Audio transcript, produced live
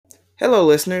Hello,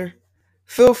 listener.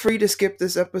 Feel free to skip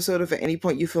this episode if at any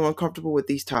point you feel uncomfortable with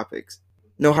these topics.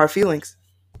 No hard feelings.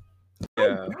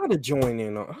 Yeah. I gotta join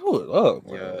in. Hold up,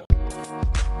 man.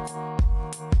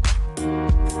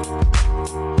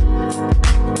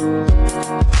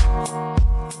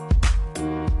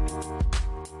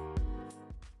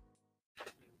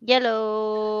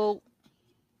 Yellow.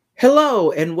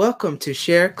 Hello, and welcome to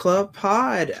Share Club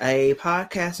Pod, a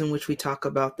podcast in which we talk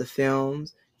about the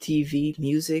films, TV,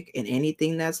 music, and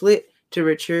anything that's lit to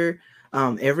richer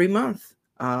every month.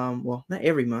 Well, not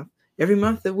every month. Every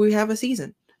month that we have a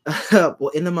season.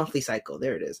 Well, in the monthly cycle.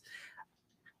 There it is.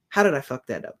 How did I fuck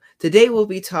that up? Today we'll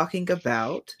be talking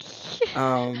about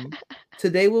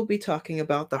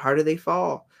The Harder They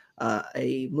Fall,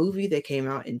 a movie that came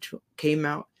out in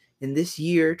this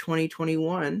year,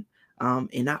 2021,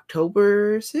 in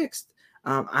October 6th.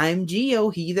 I'm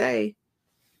Gio, he, they.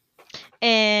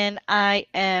 And I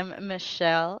am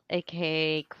Michelle,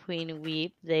 aka Queen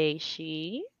Weep, they,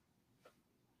 she.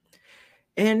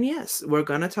 And yes, we're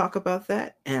going to talk about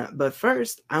that. But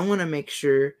first, I want to make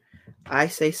sure I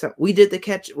say something. We did the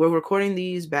catch. We're recording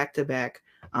these back to back.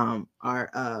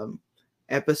 Our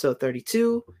episode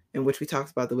 32, in which we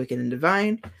talked about The Wicked and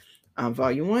Divine,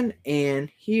 volume 1.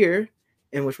 And here,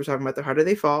 in which we're talking about The Harder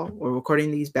They Fall. We're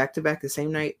recording these back to back the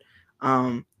same night.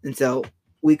 And so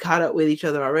we caught up with each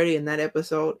other already in that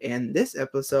episode. And this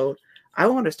episode, I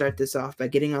want to start this off by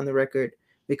getting on the record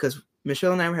because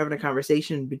Michelle and I were having a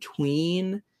conversation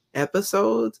between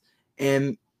episodes,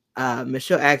 and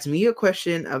Michelle asked me a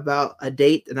question about a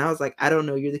date, and I was like, I don't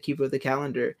know, you're the keeper of the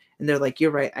calendar. And they're like, you're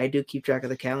right, I do keep track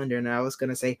of the calendar. And I was going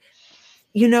to say,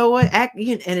 you know what?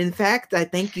 And in fact, I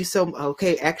thank you so much.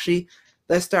 Okay, actually,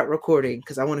 let's start recording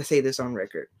because I want to say this on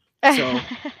record. So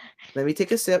let me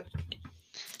take a sip,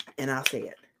 and I'll say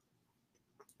it.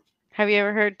 Have you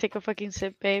ever heard take a fucking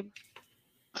sip, babe?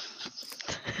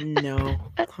 No.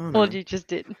 Well, you just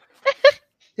did.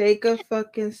 Take a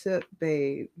fucking sip,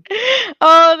 babe.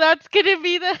 Oh, that's gonna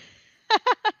be the.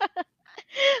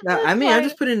 No, I mean, I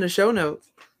just put it in the show notes.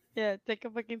 Yeah, take a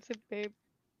fucking sip, babe.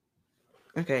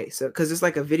 Okay, so because it's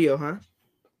like a video,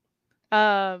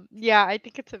 huh? Yeah, I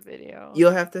think it's a video.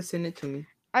 You'll have to send it to me.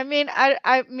 I mean,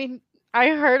 I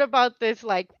heard about this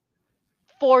like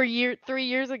 3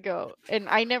 years ago, and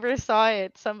I never saw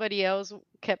it. Somebody else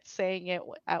kept saying it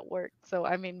at work, so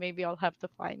I mean, maybe I'll have to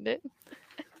find it.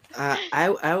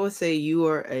 I would say you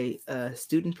are a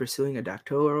student pursuing a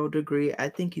doctoral degree. I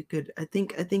think you could. I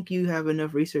think you have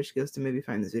enough research skills to maybe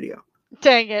find this video.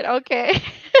 Dang it. Okay.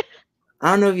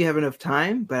 I don't know if you have enough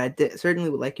time, but I certainly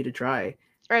would like you to try.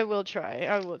 I will try.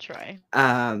 I will try.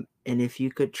 And if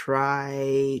you could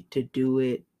try to do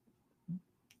it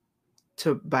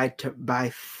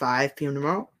by 5 p.m.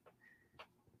 tomorrow,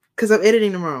 because I'm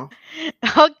editing tomorrow.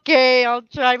 Okay, I'll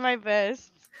try my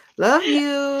best. Love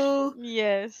you.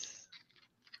 Yes.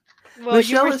 Well,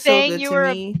 Michelle you were is saying so good you to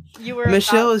were me. you were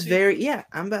Michelle about is to- very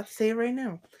I'm about to say it right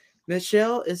now.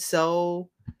 Michelle has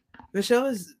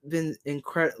been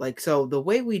incredible. Like, so the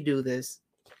way we do this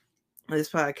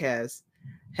podcast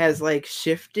has like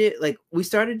shifted. Like, we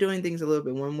started doing things a little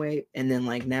bit one way, and then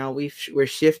like now we're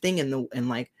shifting and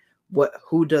like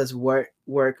who does work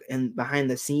and behind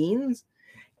the scenes.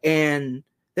 And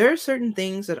there are certain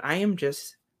things that I am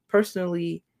just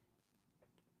personally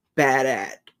bad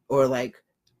at, or like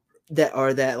that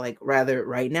like rather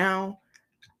right now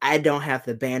I don't have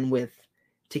the bandwidth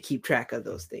to keep track of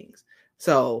those things.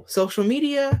 So social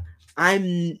media,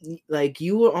 I'm like,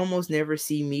 you will almost never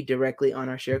see me directly on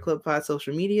our Share Club Pod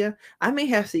social media. I may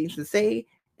have things to say,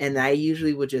 and I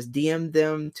usually would just DM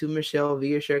them to Michelle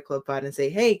via Share Club Pod and say,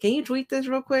 hey, can you tweet this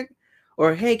real quick?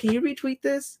 Or hey, can you retweet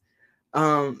this?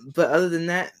 But other than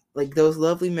that, like those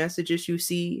lovely messages you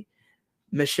see,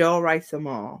 Michelle writes them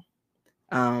all.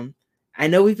 I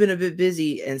know we've been a bit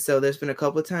busy, and so there's been a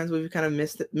couple of times we've kind of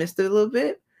missed it a little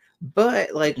bit,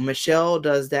 but like Michelle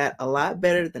does that a lot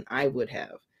better than I would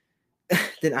have.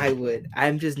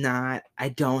 I'm just not. I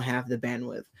don't have the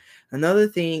bandwidth. Another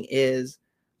thing is,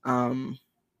 I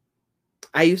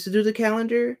used to do the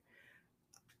calendar.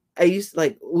 I used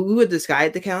like we would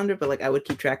disguise the calendar, but like I would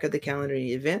keep track of the calendar and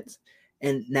the events.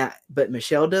 And now, but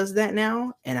Michelle does that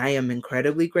now, and I am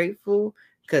incredibly grateful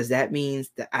because that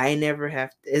means that I never have.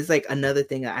 It's like another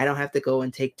thing that I don't have to go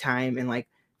and take time and like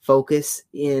focus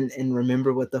in and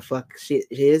remember what the fuck shit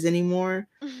is anymore.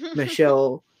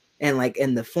 Michelle and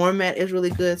the format is really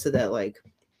good, so that like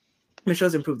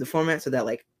Michelle's improved the format so that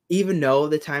like even though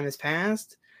the time has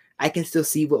passed, I can still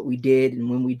see what we did and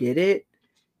when we did it,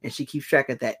 and she keeps track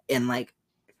of that. And like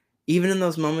even in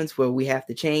those moments where we have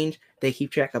to change, they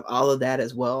keep track of all of that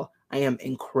as well. I am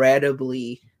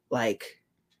incredibly like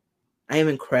I am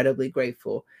incredibly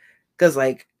grateful because,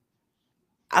 like,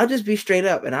 I'll just be straight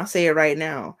up and I'll say it right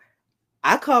now.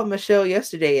 I called Michelle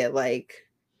yesterday at like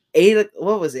 8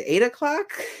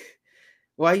 o'clock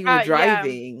while you were Yeah.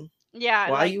 driving. Yeah,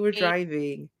 While like you were 8.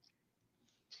 driving.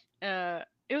 It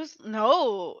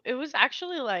was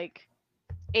actually like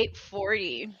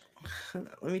 8:40,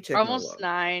 Let me check my almost log.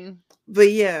 9.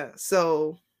 But yeah,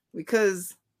 so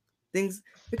because things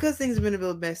have been a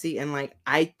little messy, and like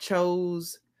I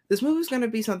chose this movie's gonna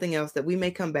be something else that we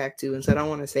may come back to, and so I don't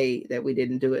want to say that we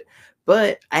didn't do it.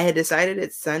 But I had decided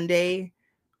it's Sunday,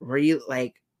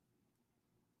 like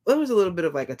there was a little bit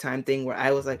of like a time thing where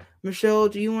I was like, Michelle,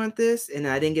 do you want this? And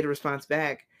I didn't get a response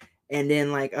back. And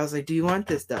then like I was like, do you want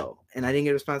this though? And I didn't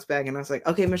get a response back. And I was like,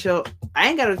 okay, Michelle, I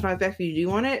ain't got a response back for you. Do you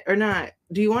want it or not?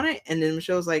 Do you want it? And then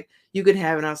Michelle was like, you can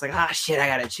have it. And I was like, ah shit, I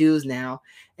gotta choose now.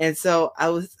 And so I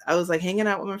was like hanging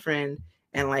out with my friend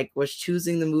and like was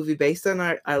choosing the movie based on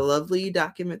our lovely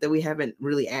document that we haven't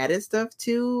really added stuff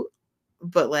to.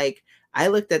 But like I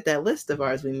looked at that list of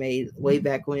ours we made way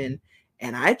back when,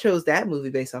 and I chose that movie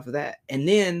based off of that. And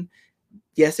then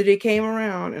yesterday came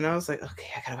around and I was like, okay,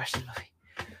 I gotta watch this movie.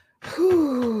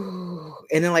 Whew.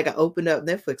 And then like I opened up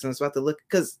Netflix and I was about to look,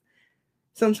 because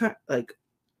sometimes like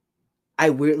I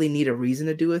weirdly need a reason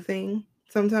to do a thing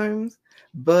sometimes,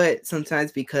 but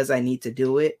sometimes because I need to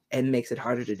do it, it makes it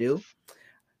harder to do.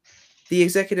 The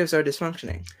executives are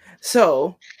dysfunctioning.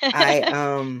 So I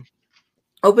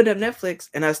opened up Netflix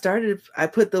and I started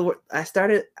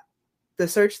the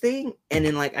search thing, and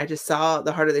then like I just saw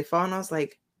The Harder They Fall, and I was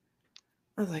like,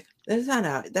 that's not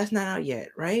out yet,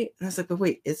 right? And I was like, but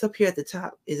wait, it's up here at the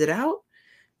top. Is it out?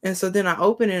 And so then I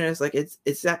opened it and it's like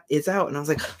it's out, and I was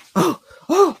like,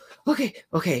 oh, okay,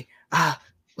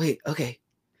 wait, okay.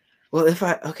 Well,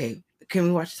 can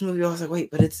we watch this movie? I was like,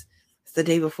 wait, but it's the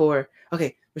day before.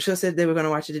 Okay, Michelle said they were gonna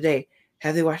watch it today.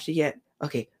 Have they watched it yet?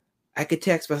 Okay, I could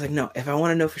text, but I was like, no. If I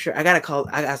want to know for sure, I gotta call.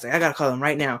 I was like, I gotta call them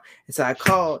right now. And so I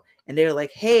called, and they were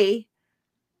like, hey,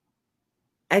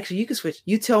 actually, you can switch.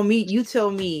 You tell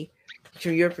me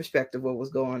from your perspective what was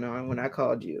going on when I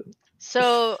called you.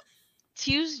 So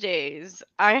Tuesdays,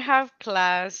 I have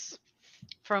class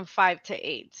from 5 to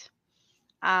 8.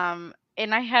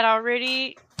 And I had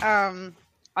already on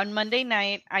Monday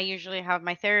night, I usually have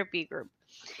my therapy group.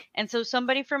 And so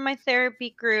somebody from my therapy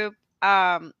group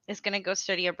is going to go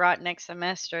study abroad next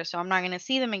semester, so I'm not going to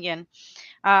see them again.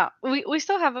 We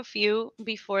still have a few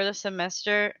before the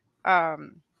semester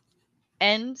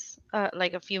ends,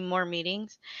 like a few more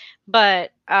meetings,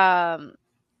 but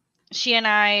she and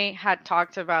I had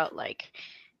talked about like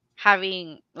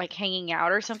having like hanging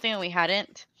out or something, and we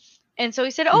hadn't. And so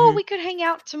we said, "Oh, we could hang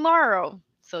out tomorrow."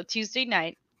 So Tuesday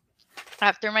night,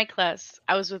 after my class,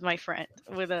 I was with my friend,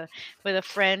 with a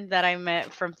friend that I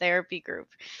met from therapy group.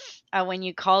 When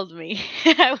you called me,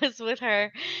 I was with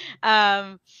her,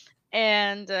 and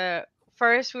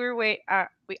first we were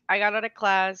I got out of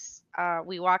class.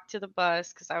 We walked to the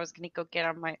bus because I was gonna go get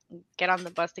on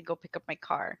the bus to go pick up my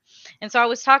car, and so I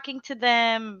was talking to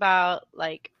them about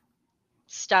like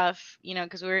stuff,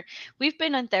 because we've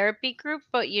been in therapy group,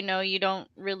 but you don't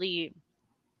really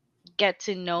get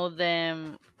to know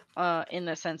them in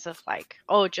the sense of like,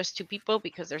 oh, just two people,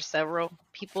 because there's several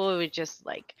people. We just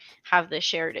like have the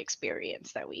shared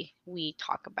experience that we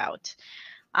talk about.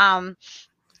 um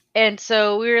and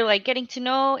so we were like getting to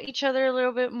know each other a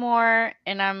little bit more,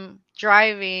 and I'm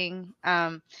driving,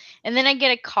 and then I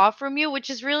get a call from you, which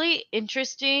is really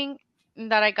interesting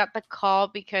that I got the call,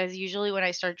 because usually when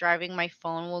I start driving, my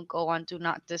phone will go on do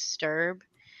not disturb.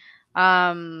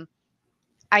 um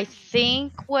I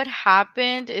think what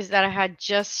happened is that I had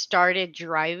just started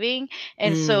driving,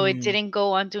 and so it didn't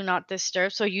go on do not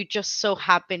disturb. So you just so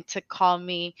happened to call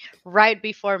me right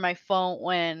before my phone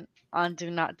went on do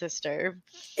not disturb.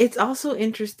 It's also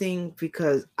interesting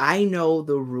because I know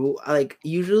the rule. Like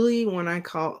usually when I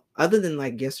call, other than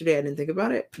like yesterday, I didn't think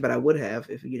about it, but I would have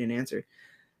if you didn't answer.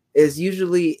 Is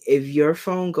usually if your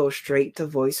phone goes straight to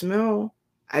voicemail,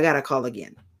 I gotta call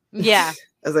again. Yeah.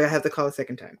 I was like, I have to call a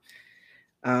second time.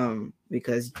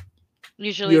 Because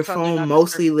Usually your it's on do phone not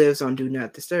mostly disturb. lives on do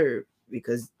not disturb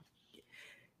because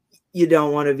you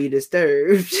don't want to be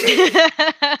disturbed.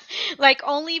 Like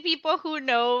only people who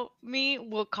know me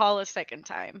will call a second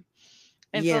time.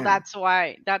 And so Yeah. that's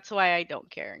why I don't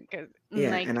care, cuz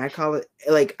Yeah, like and I call it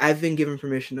like I've been given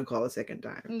permission to call a second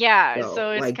time. yeah, So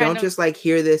so it's like kind don't of just like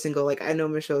hear this and go like I know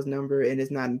Michelle's number and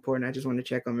it's not important. I just want to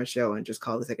check on Michelle and just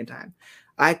call the second time.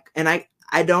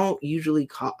 I don't usually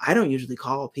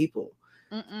call people.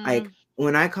 Like mm-mm.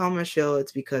 when I call Michelle,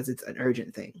 it's because it's an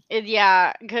urgent thing.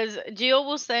 Yeah, because Gio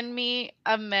will send me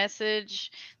a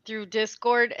message through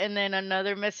Discord and then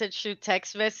another message through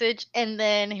text message, and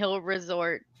then he'll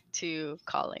resort to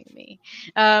calling me.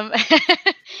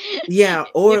 Yeah,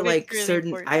 or If it's like really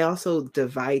certain, I important also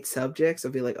divide subjects.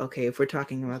 I'll be like, okay, if we're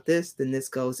talking about this, then this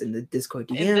goes in the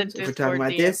Discord in the DMs. If we're talking Discord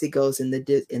about DM. this, it goes in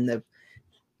the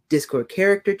Discord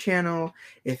character channel.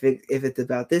 If it's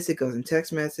about this, it goes in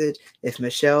text message. If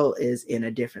Michelle is in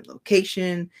a different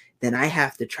location, then I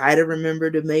have to try to remember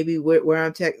to maybe where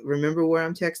I'm remember where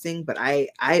I'm texting. But I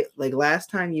like last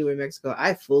time you were in Mexico,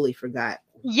 I fully forgot.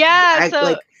 Yeah, I so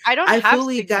like I don't I have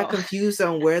fully got Signal. confused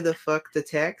on where the fuck to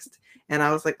text. And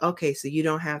I was like, okay, so you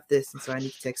don't have this, and so I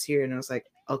need to text here. And I was like,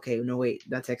 okay, no, wait,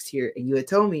 not text here. And you had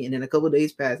told me, and then a couple of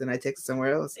days passed, and I texted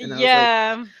somewhere else, and I was like,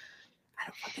 Yeah. I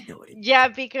don't fucking know what it is. Yeah,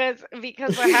 because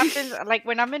what happens, like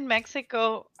when I'm in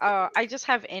Mexico, I just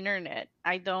have internet.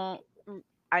 I don't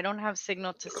have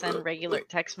Signal to send regular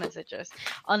text messages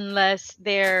unless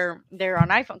they're on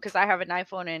iPhone, because I have an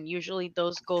iPhone and usually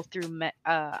those go through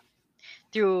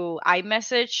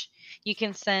iMessage. You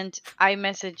can send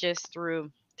iMessages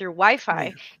through Wi-Fi.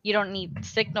 Yeah. You don't need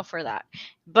Signal for that.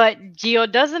 But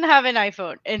Gio doesn't have an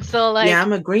iPhone, and so Yeah, like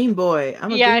I'm a green boy.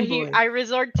 yeah, I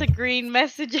resort to green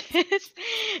messages.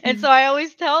 And so I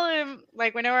always tell him,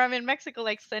 like whenever I'm in Mexico,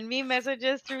 like send me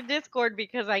messages through Discord,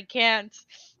 because I can't,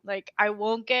 like I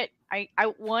won't get I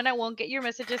won't get your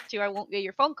messages. Two, I won't get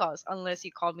your phone calls unless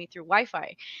you call me through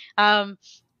Wi-Fi.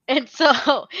 And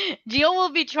so Gio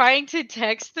will be trying to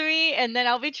text me, and then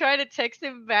I'll be trying to text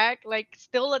him back, like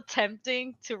still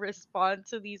attempting to respond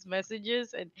to these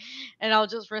messages, and I'll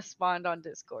just respond on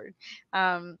Discord.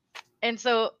 And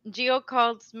so Gio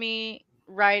calls me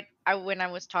when I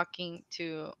was talking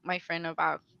to my friend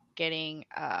about getting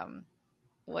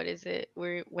what is it?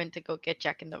 We went to go get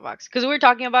Jack in the Box because we were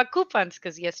talking about coupons.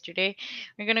 Because yesterday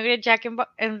we are gonna get Jack in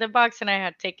the Box, and I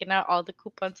had taken out all the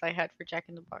coupons I had for Jack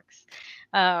in the Box,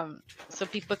 so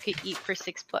people could eat for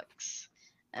 $6.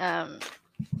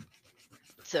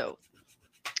 So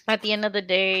at the end of the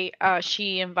day,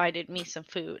 she invited me some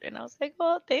food, and I was like,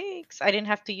 "Oh, thanks." I didn't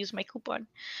have to use my coupon.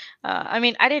 I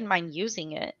mean, I didn't mind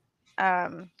using it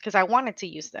because I wanted to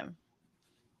use them.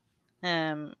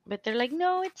 But they're like,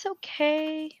 "No, it's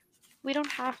okay. We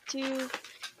don't have to. You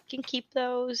can keep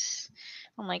those."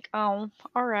 I'm like, "Oh,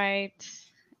 all right."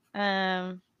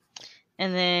 Um,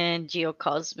 and then Gio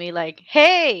calls me like,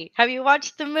 "Hey, have you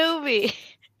watched the movie?"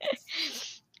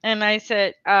 And I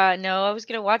said, no, I was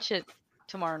gonna watch it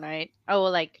tomorrow night. Oh,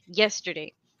 well, like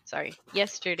yesterday. Sorry,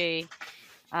 yesterday.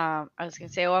 I was gonna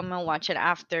say, oh, I'm gonna watch it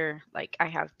after like I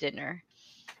have dinner.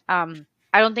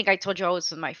 I don't think I told you I was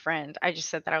with my friend. I just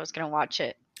said that I was gonna watch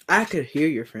it. I could hear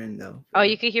your friend though. Oh,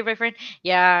 you could hear my friend?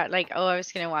 Yeah, like, oh, I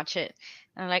was gonna watch it.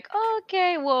 And I'm like, oh,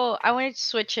 okay, well, I wanted to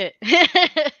switch it.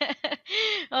 I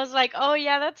was like, oh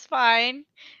yeah, that's fine.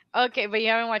 Okay, but you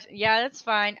haven't watched. Yeah, that's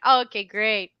fine. Oh, okay,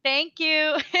 great. Thank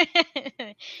you.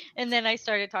 And then I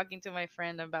started talking to my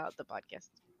friend about the podcast.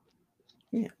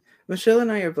 Yeah. Michelle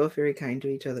and I are both very kind to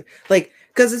each other. Like,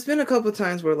 because it's been a couple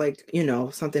times where, like, you know,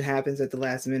 something happens at the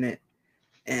last minute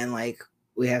and, like,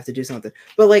 we have to do something.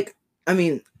 But, like, I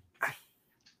mean,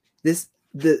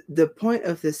 the point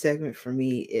of this segment for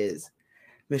me is,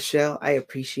 Michelle, I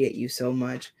appreciate you so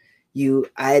much.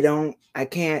 I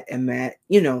can't imagine,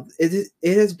 you know, it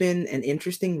has been an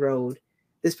interesting road.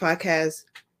 This podcast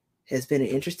has been an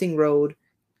interesting road,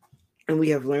 and we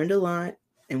have learned a lot,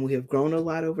 and we have grown a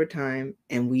lot over time,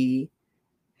 and we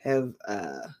have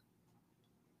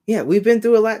we've been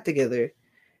through a lot together,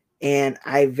 and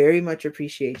I very much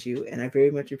appreciate you, and I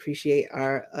very much appreciate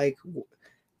our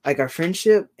our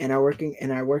friendship and our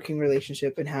working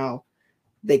relationship, and how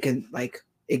they can like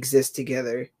exist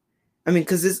together. I mean,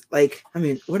 because it's like, I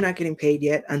mean, we're not getting paid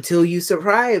yet until you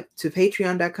subscribe to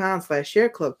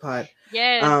patreon.com/shareclubpod.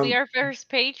 Yes, we are first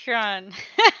Patreon.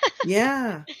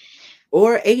 Yeah.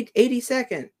 Or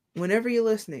 82nd, whenever you're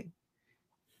listening.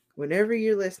 Whenever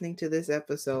you're listening to this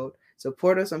episode,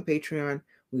 support us on Patreon.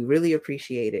 We really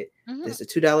appreciate it. Mhm. There's a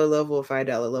 $2 level, a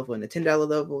 $5 level, and a $10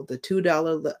 level. The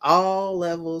 $2 all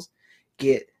levels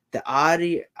get the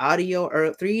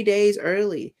audio 3 days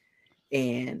early,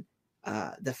 and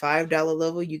the $5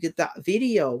 level you get the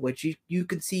video, which you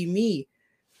can see me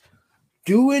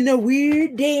doing a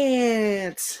weird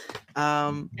dance.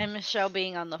 And Michelle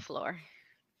being on the floor.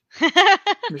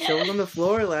 Michelle was on the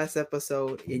floor last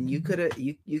episode, and you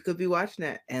could be watching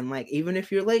that. And like, even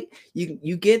if you're late,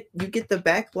 you get the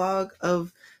backlog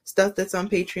of stuff that's on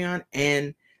Patreon,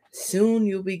 and soon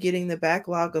you'll be getting the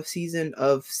backlog of season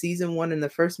 1 in the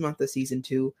first month of season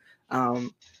 2.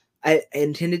 I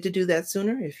intended to do that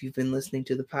sooner. If you've been listening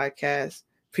to the podcast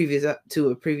to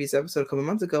a previous episode a couple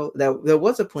months ago, that there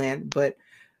was a plan, but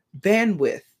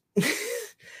bandwidth.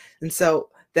 And so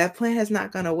that plan has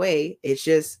not gone away. It's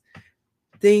just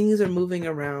things are moving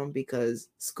around because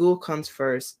school comes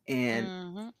first,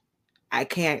 and I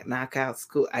can't knock out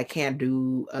school. I can't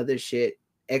do other shit,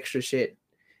 extra shit,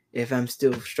 if I'm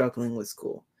still struggling with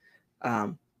school.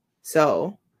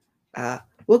 So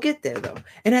we'll get there though.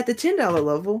 And at the $10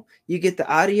 level, you get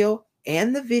the audio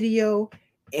and the video,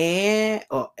 and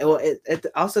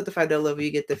also at the $5 level,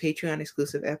 you get the Patreon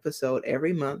exclusive episode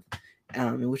every month,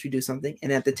 in which we do something.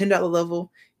 And at the $10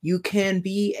 level, you can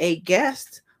be a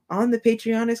guest on the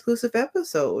Patreon exclusive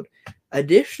episode.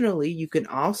 Additionally, you can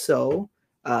also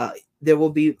there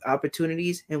will be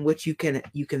opportunities in which you can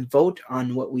vote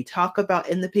on what we talk about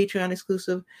in the Patreon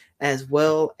exclusive, as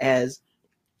well as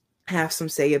have some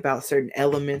say about certain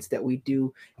elements that we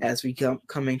do as we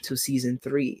come into season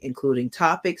 3, including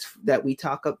topics that we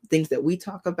things that we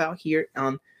talk about here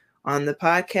on the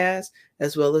podcast,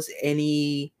 as well as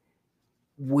any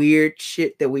weird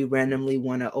shit that we randomly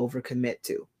want to overcommit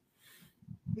to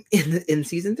in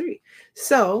season 3.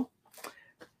 So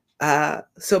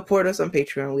support us on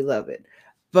Patreon. We love it.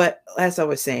 But as I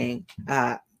was saying,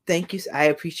 thank you. I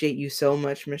appreciate you so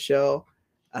much, Michelle.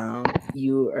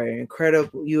 You are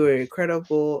incredible. You are an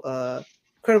incredible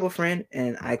friend,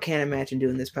 and I can't imagine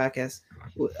doing this podcast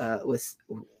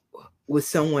with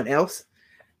someone else,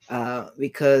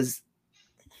 because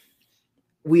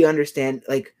we understand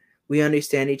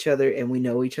each other, and we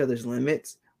know each other's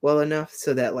limits well enough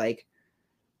so that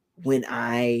when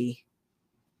I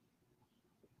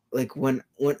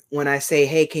say,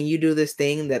 hey, can you do this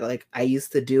thing that I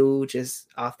used to do just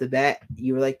off the bat,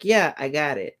 you were like, yeah, I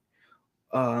got it.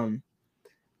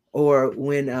 Or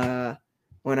when I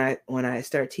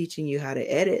start teaching you how to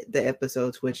edit the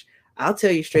episodes, which I'll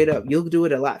tell you straight up, you'll do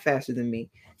it a lot faster than me.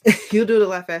 You'll do it a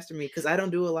lot faster than me, because I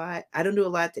don't do a lot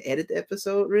to edit the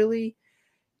episode, really.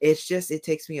 It's just, it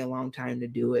takes me a long time to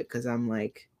do it because I'm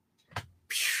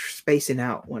spacing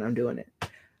out when I'm doing it.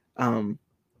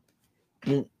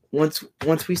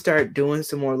 Once we start doing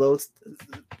some more loads,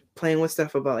 playing with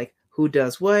stuff about who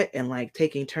does what, and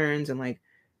taking turns, and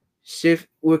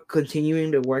we're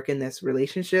continuing to work in this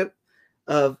relationship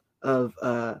of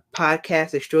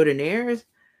podcast extraordinaires.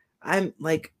 I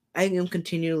am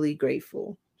continually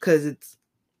grateful, because it's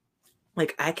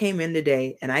I came in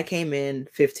today, and I came in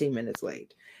 15 minutes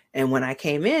late, and when I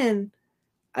came in,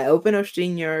 I opened up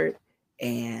StreamYard,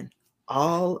 and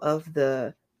all of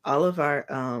our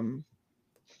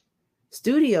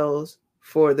studios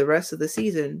for the rest of the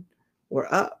season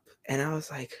were up, and I was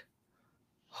like,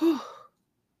 whew.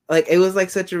 It was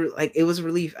such a it was a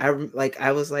relief. I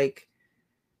was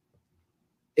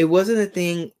it wasn't a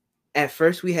thing at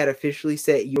first we had officially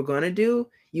said you were gonna do.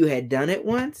 You had done it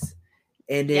once,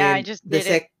 and then I just did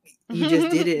it. You just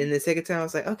did it, and the second time I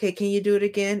was like, okay, can you do it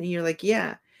again? And you're like,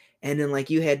 yeah. And then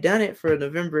you had done it for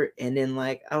November, and then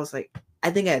I was like,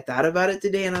 I think I had thought about it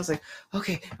today, and I was like,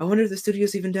 okay, I wonder if the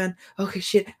studio's even done. Okay,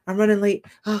 shit, I'm running late.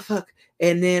 Oh fuck.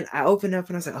 And then I opened up,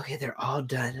 and I was like, okay, they're all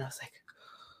done. And I was like,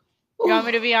 ooh. You want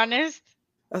me to be honest?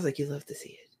 I was like, you love to see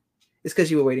it. It's because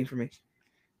you were waiting for me.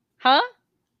 Huh?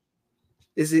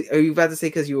 Are you about to say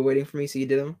because you were waiting for me, so you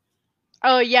did them?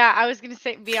 Oh yeah, I was gonna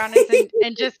say, be honest,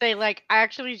 and just say I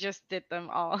actually just did them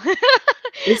all.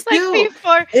 It's still,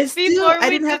 before I we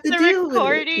didn't have did to the deal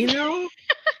recording, with it,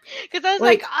 because I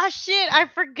was oh shit, I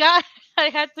forgot I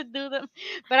had to do them,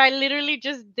 but I literally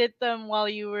just did them while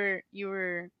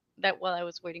while I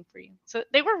was waiting for you, so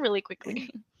they were really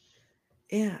quickly.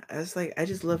 Yeah, I was I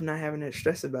just love not having to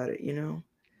stress about it,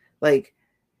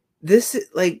 this,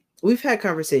 we've had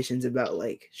conversations about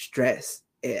stress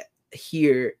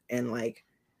here, and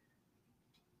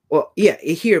well, yeah,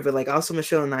 here, but also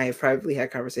Michelle and I have privately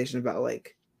had conversations about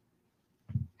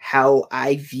how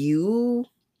I view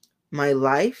my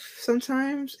life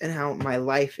sometimes, and how my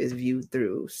life is viewed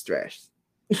through stress.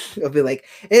 I'll be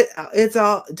it's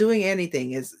all, doing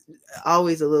anything is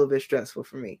always a little bit stressful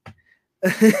for me.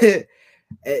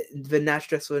 But not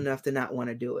stressful enough to not want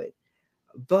to do it.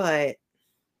 But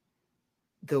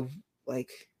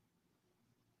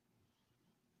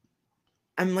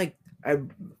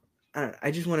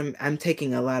I just want to, I'm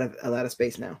taking a lot of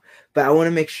space now, but I want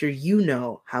to make sure you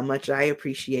know how much I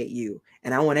appreciate you,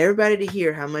 and I want everybody to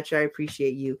hear how much I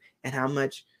appreciate you, and how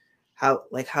much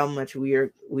we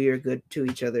are good to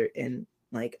each other, and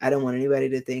I don't want anybody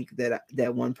to think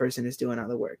that one person is doing all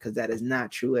the work, because that is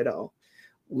not true at all.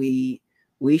 We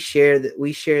share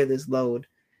this load,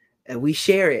 and we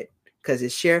share it because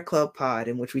it's Share Club Pod,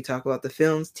 in which we talk about the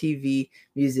films, TV,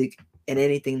 music, and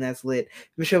anything that's lit.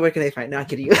 Michelle, where can they find? No, I'm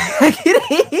kidding you. I'm kidding.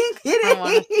 I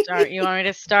want to start. You want me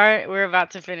to start? We're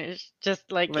about to finish.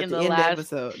 Just like About in to the end last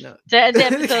episode. No. to end the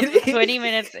episode, we're 20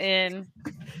 minutes in.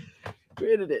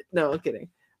 We ended it. No, I'm kidding.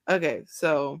 Okay,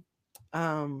 so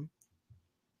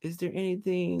is there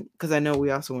anything, because I know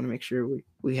we also want to make sure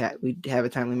we have a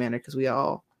timely manner because we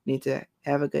all need to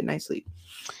have a good night's sleep.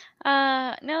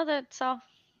 No, that's all.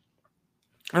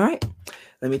 All right,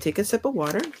 let me take a sip of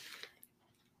water.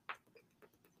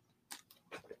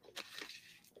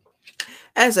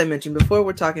 As I mentioned before,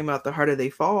 we're talking about The Harder They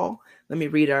Fall. Let me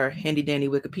read our handy dandy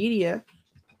Wikipedia.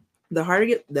 The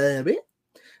Harder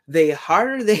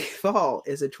They Fall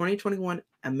is a 2021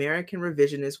 American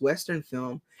revisionist Western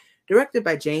film directed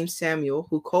by James Samuel,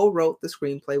 who co-wrote the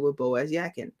screenplay with Boaz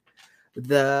Yakin.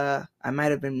 I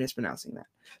might have been mispronouncing that.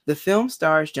 The film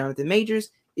stars Jonathan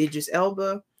Majors, Idris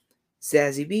Elba,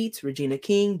 Zazie Beetz, Regina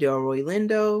King, Delroy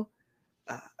Lindo,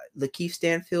 Lakeith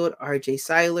Stanfield, R.J.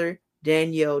 Seiler,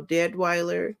 Danielle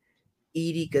Deadwyler,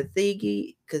 Edie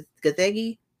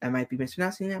Gathegi, I might be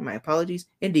mispronouncing that, my apologies,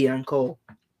 and Dion Cole.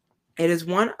 It is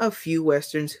one of few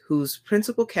westerns whose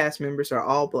principal cast members are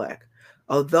all Black.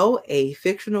 Although a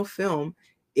fictional film,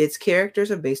 its characters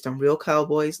are based on real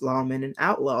cowboys, lawmen, and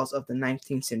outlaws of the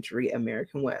 19th century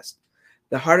American West.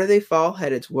 The Harder They Fall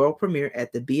had its world premiere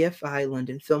at the BFI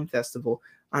London Film Festival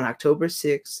on October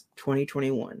 6,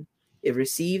 2021. It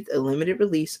received a limited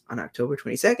release on October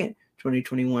 22nd,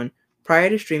 2021, prior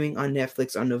to streaming on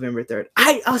Netflix on November 3rd.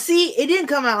 See, it didn't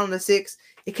come out on the 6th.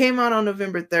 It came out on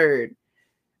November 3rd.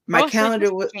 My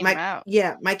calendar was my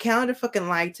calendar fucking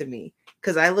lied to me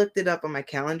because I looked it up on my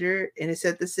calendar and it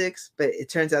said the 6th, but it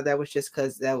turns out that was just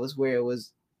because that was where it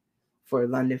was for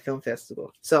London Film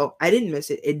Festival. So I didn't miss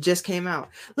it. It just came out.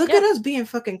 Look at us being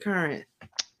fucking current.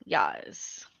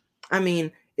 Yes. I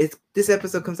mean, this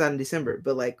episode comes out in December,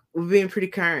 but like we're being pretty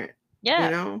current. Yeah.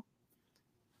 You know?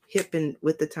 Hip and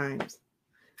with the times.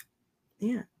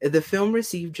 Yeah. The film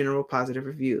received general positive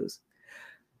reviews.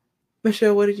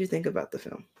 Michelle, what did you think about the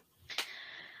film?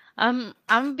 I'm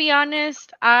gonna be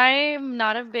honest, I'm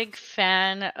not a big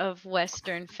fan of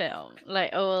Western film.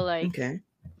 Okay.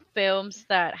 Films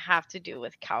that have to do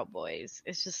with cowboys.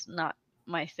 It's just not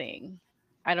my thing.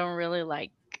 I don't really like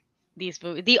these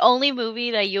movies. The only movie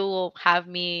that you will have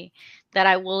me that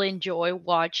I will enjoy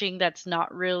watching that's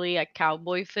not really a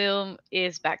cowboy film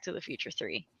is Back to the Future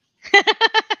 3.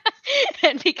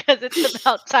 And because it's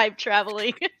about time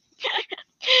traveling.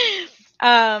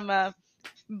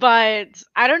 But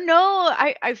I don't know.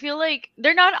 I feel like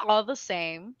they're not all the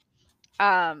same.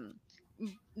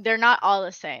 They're not all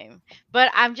the same. But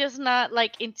I'm just not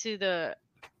like into the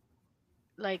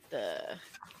I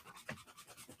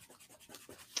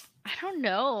don't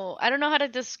know. I don't know how to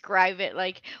describe it.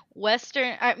 Like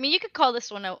Western. I mean, you could call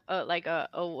this one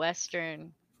a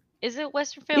Western. Is it a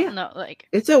Western film? Yeah. No, like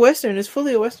it's a Western. It's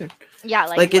fully a Western. Yeah,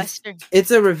 like Western. It's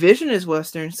a revisionist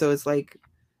Western, so it's like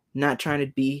not trying to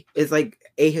be. It's like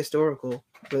ahistorical,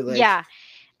 but like yeah.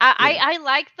 I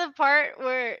like the part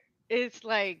where it's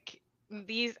like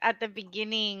these at the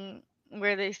beginning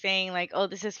where they're saying like, oh,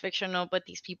 this is fictional, but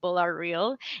these people are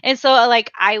real. And so like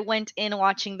I went in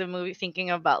watching the movie thinking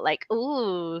about like,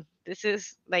 ooh, this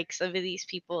is like some of these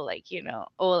people, like, you know,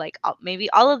 oh, like maybe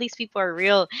all of these people are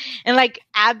real. And like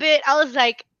Abbott, I was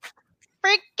like,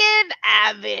 freaking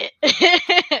Abbott.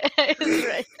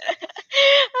 Right.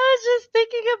 I was just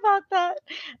thinking about that.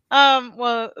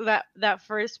 Well, that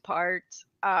first part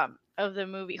of the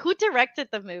movie. Who directed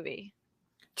the movie?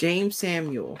 James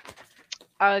Samuel.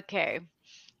 Okay.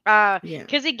 Yeah.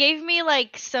 Because it gave me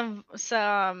like some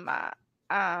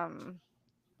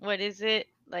what is it?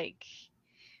 Like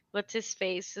what's his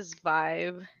face's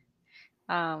vibe?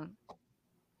 I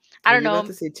don't know. About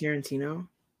to say Tarantino?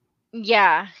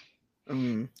 Yeah.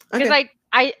 Okay. Because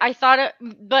I thought it,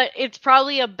 but it's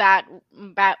probably a bad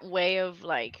way of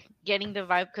like getting the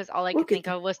vibe because all I could think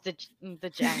of was the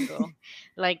Django,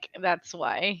 like that's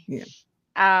why. Yeah.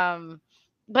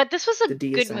 But this was a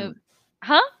good movie,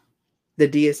 huh? The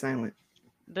D is silent.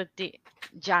 The D,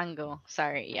 Django.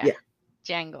 Sorry, yeah.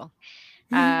 Django.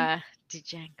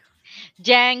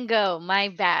 Django. My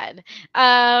bad.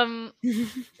 I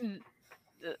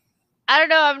don't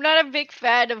know. I'm not a big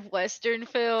fan of Western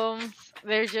films.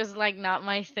 They're just like not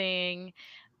my thing.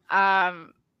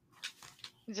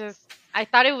 Just I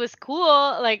thought it was cool.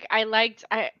 Like I liked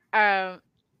the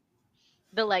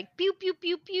like pew pew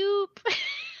pew pew.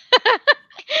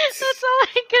 That's all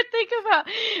I could think about.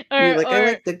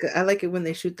 I like it when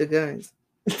they shoot the guns.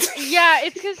 Yeah,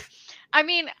 it's because I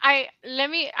mean,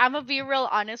 I'm gonna be real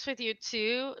honest with you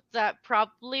too. That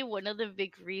probably one of the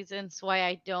big reasons why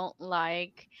I don't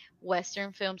like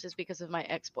Western films is because of my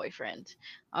ex-boyfriend.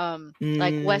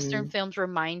 Like Western Mm, films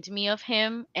remind me of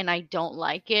him, and I don't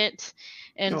like it,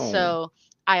 and no. so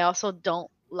I also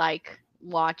don't like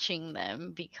watching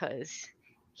them because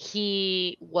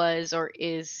he was or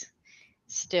is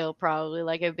still probably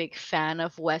like a big fan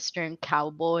of Western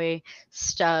cowboy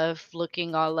stuff,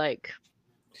 looking all like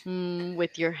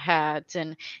with your hat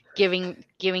and giving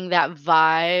that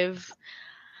vibe.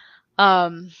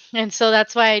 And so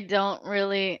that's why I don't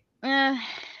really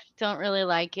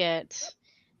like it.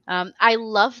 I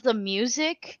love the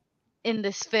music in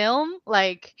this film,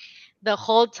 like the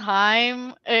whole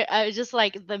time. I just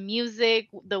like the music,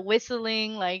 the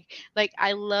whistling, like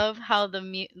I love how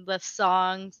the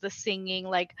songs, the singing,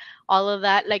 like all of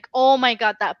that. Like oh my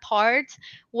god, that part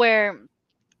where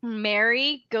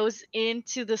Mary goes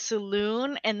into the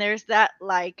saloon and there's that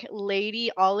like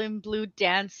lady all in blue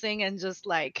dancing and just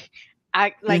like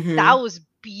that Mm-hmm. was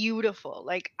beautiful.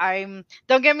 Like I'm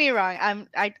don't get me wrong,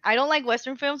 I don't like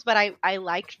Western films, but I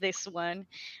like this one.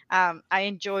 I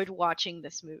enjoyed watching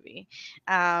this movie.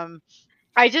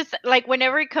 I just like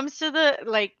whenever it comes to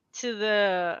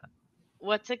the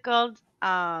what's it called?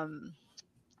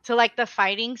 To like the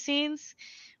fighting scenes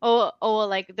or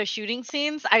like the shooting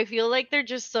scenes, I feel like they're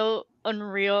just so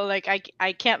unreal. Like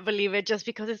I can't believe it just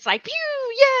because it's like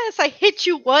pew, yes, I hit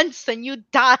you once and you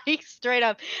die straight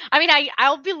up. I mean,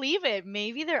 I'll believe it.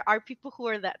 Maybe there are people who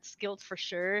are that skilled for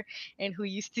sure and who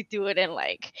used to do it, and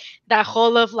like that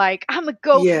whole of like I'm gonna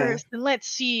go Yeah. first and let's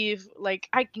see if like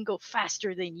I can go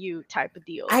faster than you type of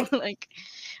deal. I Like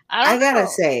I I don't gotta know.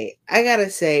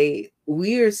 say,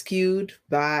 we are skewed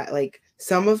by like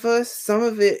some of us. Some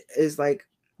of it is like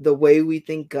the way we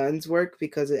think guns work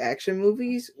because of action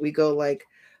movies. We go like,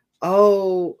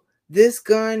 oh, this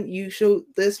gun you shoot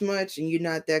this much and you're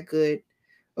not that good,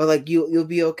 or like you'll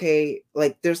be okay.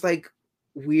 Like there's like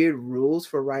weird rules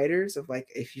for writers of like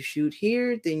if you shoot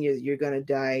here, then you're gonna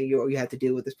die. You have to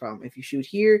deal with this problem. If you shoot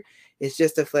here, it's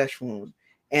just a flesh wound.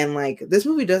 And like this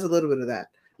movie does a little bit of that,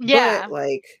 but Yeah,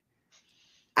 like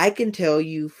I can tell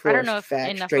you I for a don't know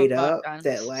fact enough straight about up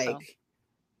that guns, so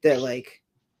like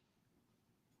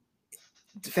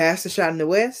fastest shot in the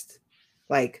West,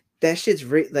 like that shit's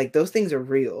like those things are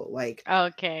real. Like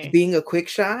okay. being a quick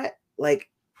shot, like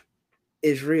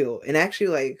is real. And actually,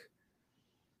 like,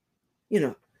 you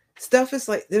know, stuff is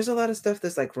like there's a lot of stuff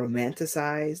that's like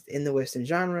romanticized in the Western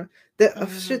genre that of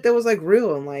Mhm. shit that was like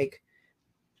real and like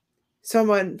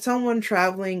someone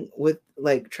traveling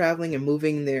and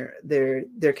moving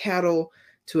their cattle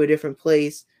to a different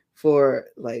place for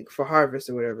harvest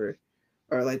or whatever,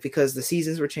 or like because the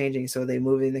seasons were changing, so they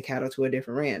moving the cattle to a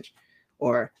different ranch,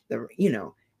 or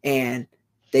and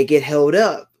they get held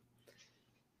up.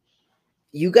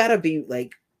 You gotta be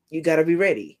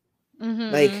ready.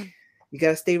 Like Mhm. you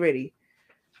gotta stay ready.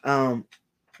 um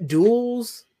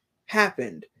Duels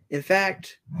happened, in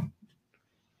fact.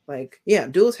 Like, yeah,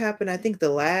 duels happened. I think the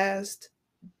last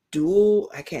duel,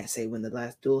 I can't say when the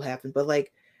last duel happened, but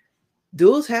like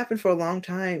duels happened for a long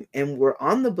time and were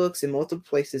on the books in multiple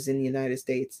places in the United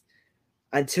States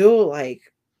until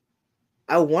like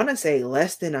I want to say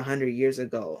less than 100 years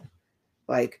ago.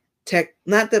 Like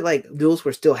not that like duels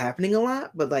were still happening a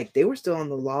lot, but like they were still on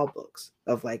the law books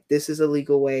of like this is a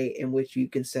legal way in which you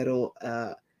can settle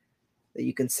that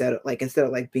you can settle, like instead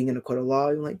of like being in a court of law,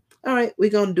 you're like, all right, we're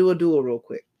gonna do a duel real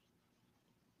quick.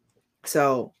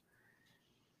 So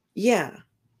yeah.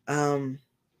 Um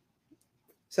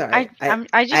Sorry,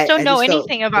 I just don't I know just felt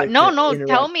anything about. like No, to no,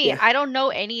 tell interrupt. me. Yeah. I don't know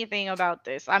anything about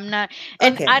this. I'm not,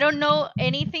 and I Okay. don't know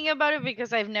anything about it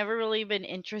because I've never really been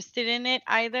interested in it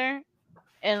either.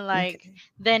 And like Okay.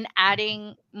 then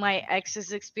adding my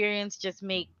ex's experience just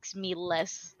makes me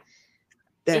less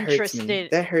That hurts me.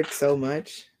 interested. That hurts so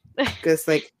much. Cause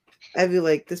like I feel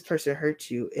like this person hurt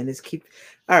you and is keep.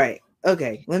 All right.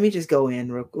 Okay. Let me just go in.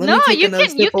 Let No, me take another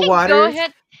you sip of can go water.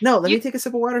 ahead. No, let You me take a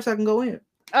sip of water so I can go in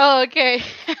Oh, okay.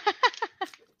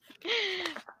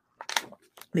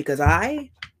 because I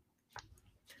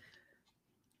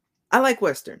like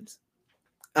westerns.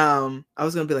 I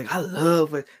was gonna be like I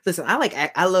love it. Listen,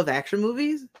 I love action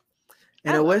movies,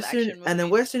 and I love action a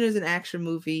movies. western is an action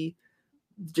movie.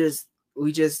 Just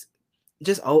we just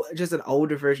an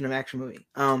older version of action movie.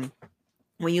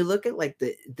 When you look at like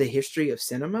the history of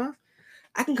cinema,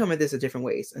 I can come at this in different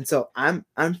ways. And so I'm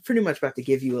pretty much about to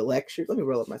give you a lecture. Let me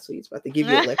roll up my sleeves. About to give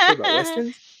you a lecture about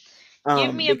westerns.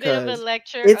 Give me a bit of a Because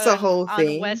lecture it's a whole on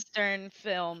thing. Western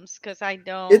films because I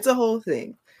don't. It's a whole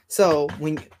thing. So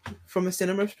from a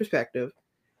cinema perspective,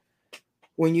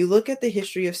 when you look at the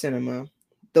history of cinema,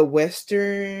 the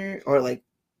Western, or like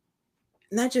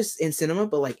not just in cinema,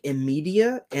 but like in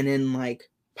media and in like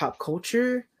pop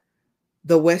culture,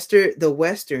 the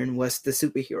Western was the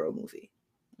superhero movie.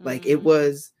 Like it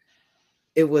was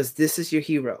this is your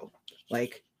hero.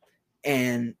 Like,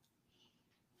 and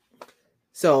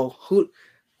so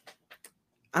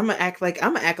I'm gonna act like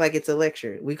it's a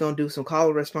lecture. We're gonna do some call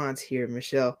and response here,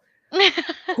 Michelle.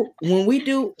 When we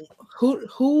do,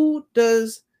 who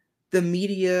does the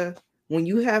media, when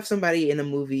you have somebody in a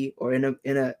movie or in a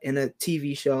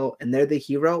TV show and they're the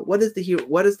hero, what does the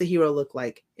hero look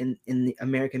like in the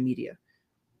American media?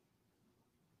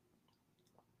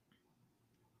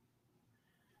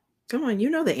 Come on, you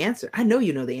know the answer. I know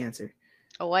you know the answer.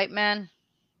 A white man.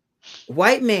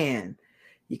 White man.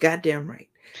 You goddamn right.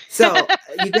 So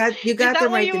you got Is that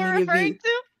them what right. you The were media referring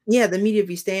to? yeah, the media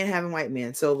be staying having white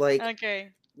men. So like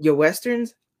Okay. your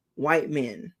Westerns, white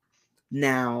men.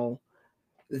 Now,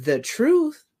 the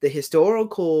truth, the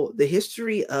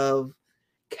history of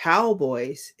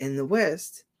cowboys in the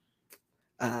West,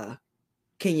 can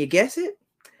you guess it?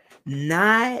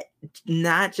 Not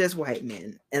just white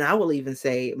men. And I will even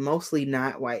say mostly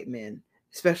not white men,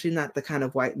 especially not the kind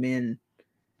of white men.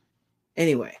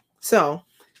 Anyway, so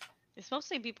it's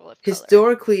mostly people of color.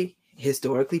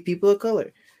 Historically people of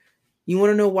color. You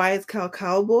want to know why it's called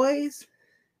cowboys?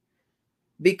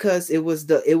 Because it was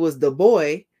the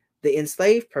boy, the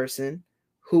enslaved person,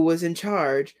 who was in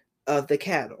charge of the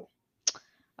cattle.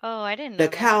 Oh, I didn't know the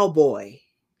that. Cowboy.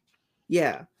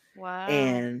 Yeah. Wow.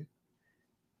 And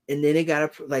then it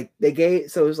got they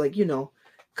gave, so it was like,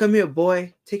 come here,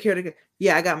 boy, take care of the,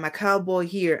 yeah, I got my cowboy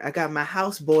here, I got my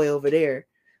house boy over there.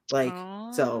 Like,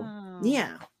 so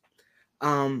yeah.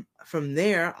 From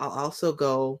there, I'll also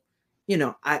go,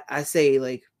 I say,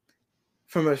 like,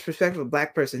 from a perspective of a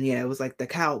Black person, yeah, it was like the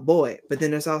cowboy. But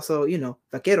then there's also,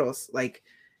 vaqueros. Like,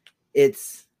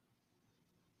 it's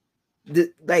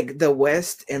the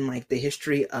West and like the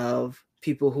history of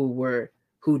people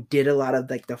who did a lot of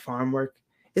like the farm work.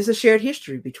 It's a shared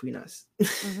history between us.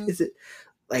 Mm-hmm. Is it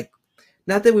like,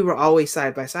 not that we were always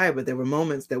side by side, but there were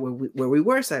moments that where we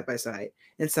were side by side,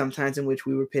 and sometimes in which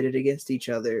we were pitted against each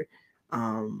other,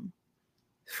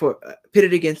 for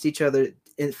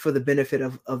the benefit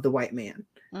of the white man.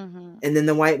 Mm-hmm. And then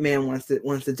the white man, once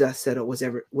the dust settled,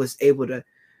 was able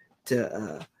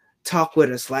to talk with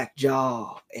a slack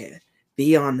jaw and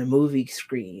be on the movie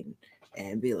screen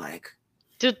and be like,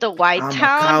 dude, the White I'm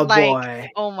Town, a cowboy.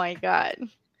 like, oh my god,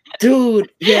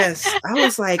 dude, yes. I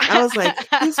was like,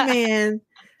 this man,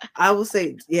 I will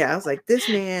say, yeah, I was like, this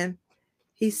man,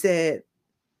 he said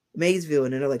Maysville,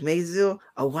 and then they're like, Maysville,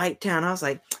 a white town. I was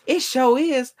like, it sure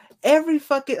is. I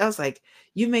was like,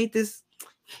 you made this.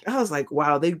 I was like,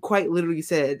 wow, they quite literally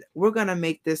said, we're gonna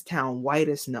make this town white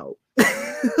as snow.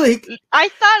 Like, I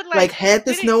thought like had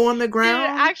the snow on the ground.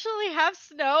 Did it actually have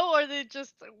snow, or they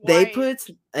just white?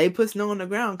 They put snow on the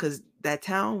ground because that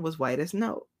town was white as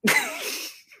snow.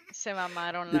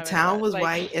 I don't know. The town was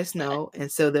white as snow,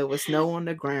 and so there was snow on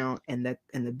the ground, and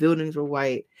the buildings were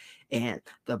white, and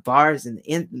the bars and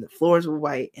the floors were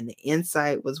white, and the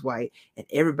inside was white, and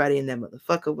everybody in that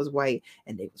motherfucker was white,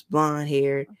 and they was blonde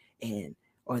hair,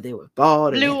 or they were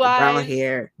bald, and they had brown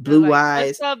hair, blue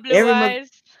eyes. What's up, blue eyes?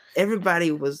 Everybody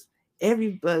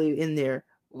in there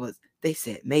was. They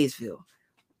said Maysville,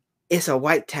 it's a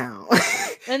white town.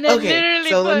 And then okay,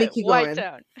 so let me keep going.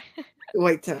 Town.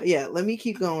 White Town. Yeah, let me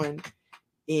keep going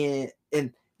in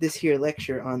this here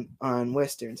lecture on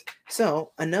Westerns.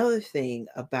 So another thing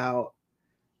about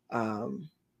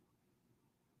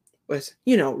was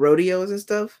rodeos and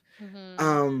stuff.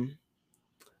 Mm-hmm.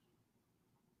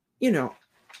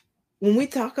 When we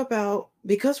talk about,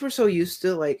 because we're so used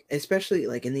to, like, especially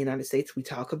like in the United States, we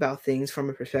talk about things from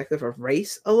a perspective of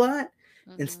race a lot.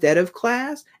 Mm-hmm. Instead of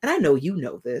class. And I know you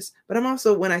know this, but I'm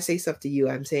also, when I say stuff to you,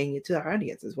 I'm saying it to our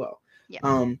audience as well.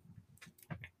 Yeah.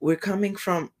 We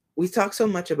talk so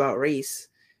much about race,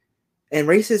 and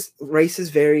race is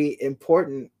very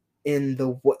important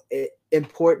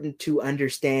important to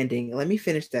understanding. Let me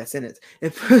finish that sentence.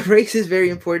 Race is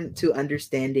very important to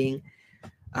understanding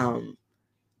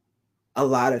a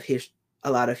lot of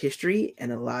history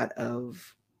and a lot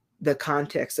of the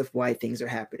context of why things are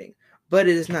happening. But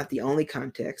it is not the only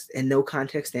context, and no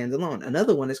context stands alone.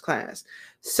 Another one is class.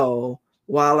 So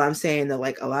while I'm saying that,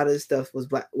 like, a lot of this stuff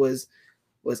was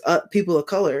people of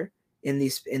color in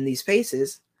these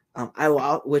spaces,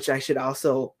 which I should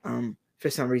also, for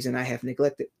some reason I have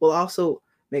neglected, will also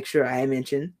make sure I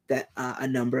mention that a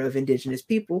number of indigenous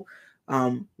people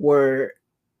were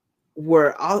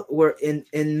in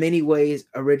many ways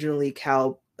originally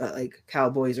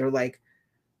cowboys, or like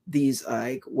these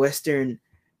like Western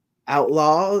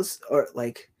outlaws, or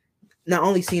like not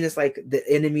only seen as like the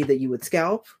enemy that you would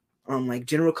scalp, like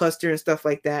General Custer and stuff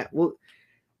like that. Well,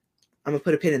 I'm gonna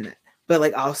put a pin in that, but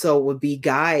like also would be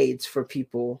guides for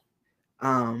people,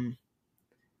 and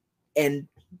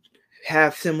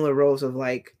have similar roles of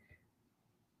like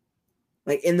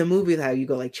in the movie how you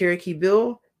go like Cherokee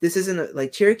Bill. This isn't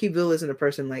like Cherokee Bill isn't a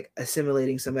person like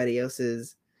assimilating somebody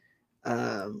else's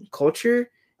culture.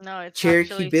 No, it's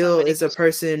Cherokee Bill is a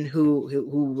person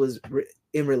who was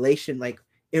in relation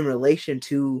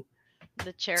to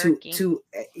the Cherokee. to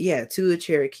a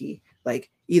Cherokee. Like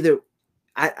either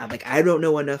I don't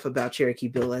know enough about Cherokee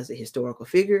Bill as a historical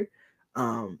figure,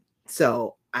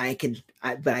 so I can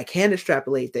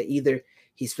extrapolate that either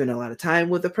he spent a lot of time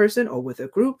with a person or with a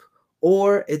group,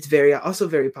 or it's very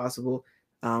possible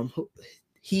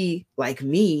he, like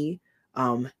me,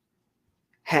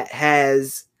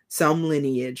 has some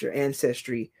lineage or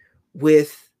ancestry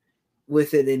with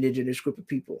an indigenous group of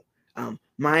people.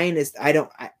 Mine is because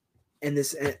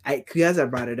I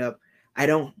brought it up, I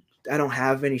don't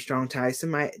have any strong ties to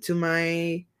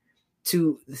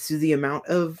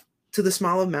the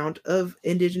small amount of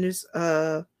indigenous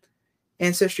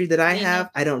ancestry that I have.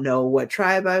 I don't know what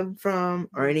tribe I'm from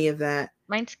or any of that.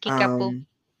 Mine's Kickapoo.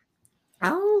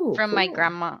 From cool. My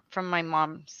grandma, from my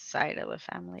mom's side of the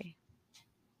family.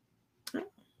 Oh,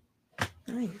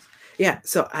 nice. Yeah,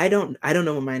 so I don't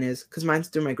know what mine is because mine's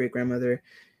through my great grandmother.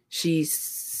 She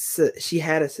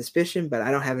had a suspicion, but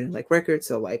I don't have any like records.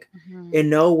 So like,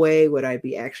 in no way would I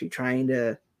be actually trying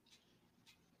to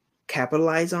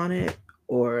capitalize on it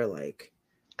or like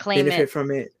benefit from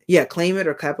it. Yeah, claim it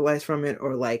or capitalize from it,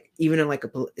 or like even in like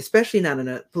especially not in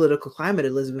a political climate,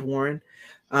 Elizabeth Warren.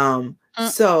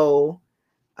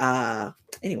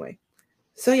 Anyway,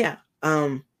 so yeah,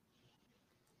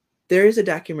 there is a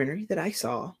documentary that I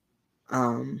saw,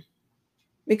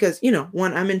 because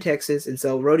one, I'm in Texas, and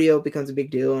so rodeo becomes a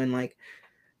big deal, and like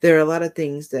there are a lot of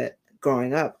things that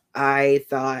growing up I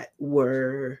thought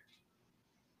were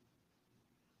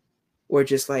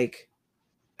just like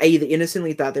I either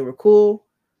innocently thought they were cool,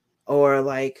 or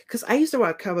like because I used to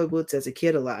rock cowboy boots as a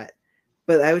kid a lot,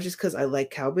 but I was just because I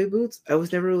like cowboy boots. I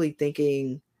was never really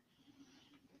thinking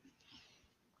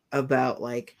about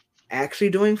like actually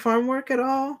doing farm work at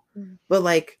all. But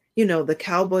like the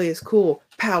cowboy is cool,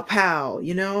 pow pow,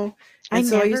 and I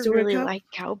so never I used to really like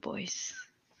cowboys.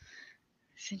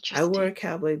 It's interesting. I wore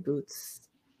cowboy boots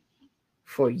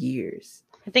for years.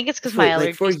 I think it's because my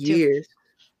allergies for years.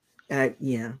 And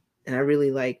I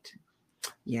really liked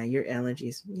your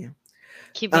allergies.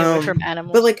 Keep me away from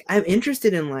animals. But like I'm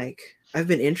interested in like I've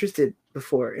been interested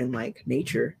before in like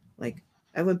nature. Like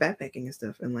I went backpacking and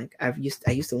stuff, and like I used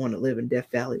to want to live in Death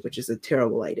Valley, which is a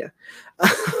terrible idea.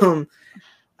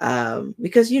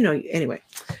 Because anyway,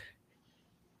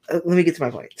 let me get to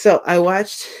my point. So I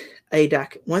watched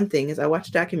one thing is I watched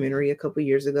a documentary a couple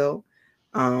years ago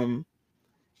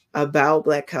about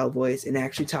Black cowboys, and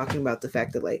actually talking about the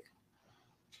fact that like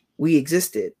we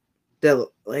existed, that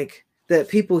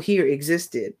people here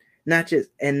existed, not just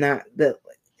and not that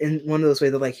in one of those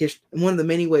ways that like one of the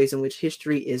many ways in which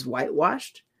history is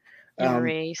whitewashed,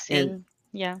 erasing,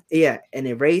 and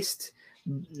erased,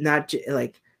 not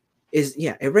like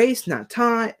erased, not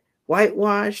taught,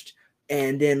 whitewashed,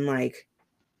 and then like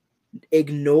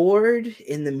ignored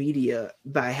in the media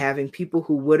by having people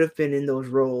who would have been in those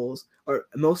roles, or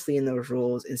mostly in those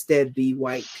roles, instead be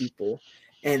white people.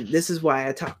 And this is why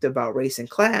I talked about race and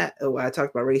class,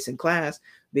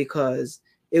 because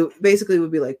it basically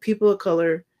would be like people of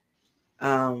color,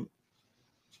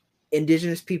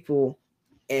 indigenous people,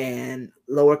 and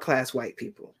lower class white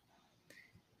people.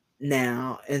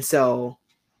 Now, and so,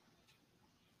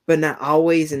 but not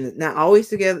always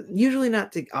together, usually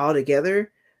not all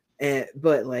together,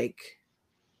 but like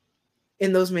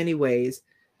in those many ways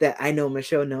that I know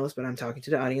Michelle knows, but I'm talking to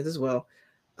the audience as well,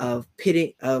 of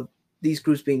these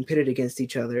groups being pitted against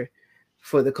each other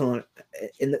for the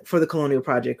colonial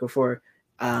project, or for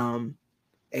a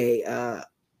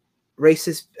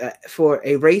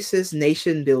racist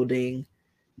nation building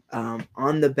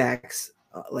on the backs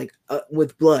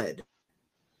with blood.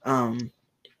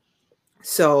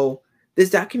 So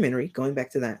this documentary, going back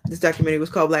to that, this documentary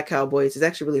was called Black Cowboys. It's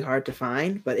actually really hard to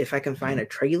find, but if I can find a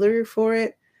trailer for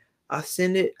it, I'll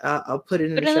send it. I'll put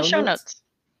it in the show notes.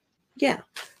 Yeah.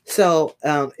 So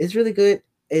it's really good.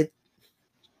 It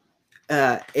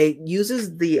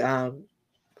uses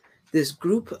this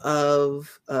group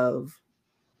of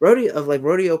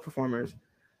rodeo performers,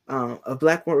 of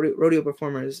Black rodeo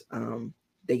performers.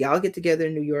 They all get together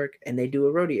in New York and they do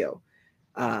a rodeo.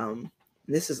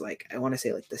 this is like, I want to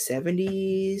say like the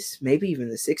 70s, maybe even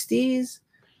the 60s.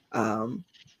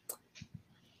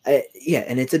 Yeah,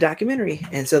 and it's a documentary,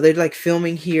 and so they're like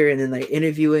filming here and then like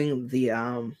interviewing the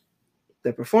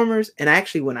performers. And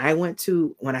actually, when I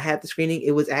had the screening,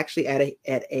 it was actually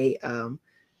at a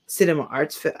cinema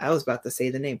arts. I was about to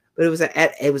say the name, but it was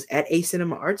at a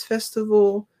cinema arts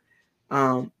festival.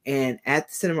 And at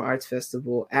the cinema arts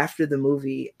festival, after the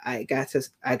movie, I got to,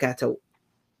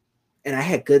 and I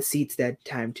had good seats that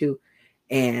time too,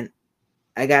 and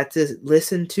I got to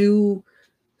listen to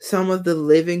some of the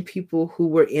living people who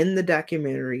were in the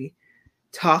documentary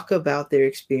talk about their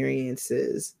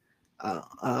experiences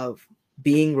of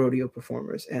being rodeo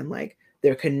performers and like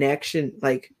their connection.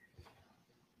 Like,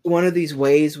 one of these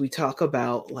ways we talk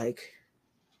about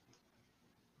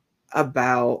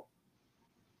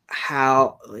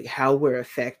how we're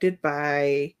affected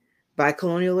by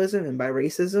colonialism and by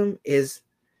racism is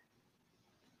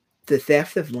the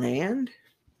theft of land.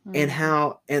 And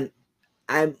how, and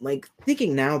I'm like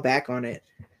thinking now back on it,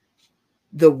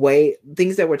 the way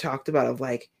things that were talked about of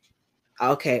like,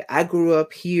 okay, I grew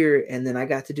up here and then I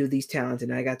got to do these talents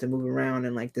and I got to move around,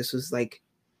 and like this was like,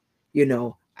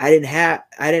 I didn't have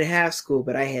school,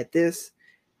 but I had this,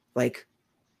 like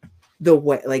the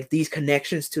way, like these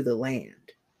connections to the land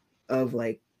of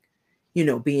like,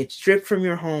 being stripped from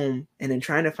your home and then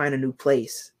trying to find a new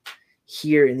place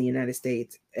here in the United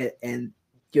States, and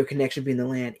your connection being the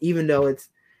land, even though it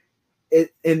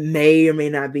may or may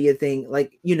not be a thing.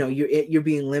 Like, you're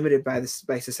being limited by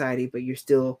society, but you're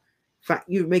still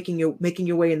you're making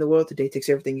your way in the world today. Takes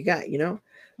everything you got.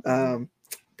 I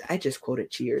just quoted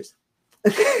Cheers.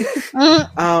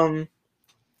 But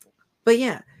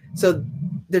yeah, so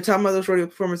they're talking about those rodeo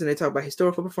performers, and they talk about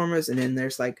historical performers, and then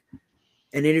there's like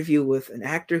an interview with an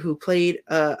actor who played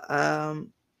a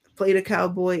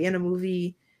cowboy in a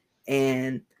movie,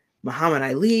 and Muhammad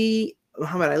Ali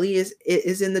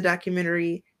is in the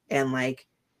documentary, and like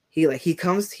he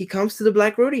comes to the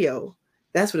Black Rodeo.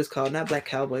 That's what it's called, not Black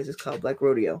Cowboys. It's called Black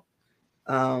Rodeo,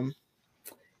 and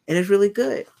it's really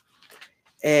good.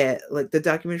 And like the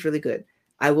documentary is really good.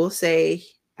 I will say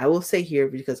here,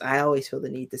 because I always feel the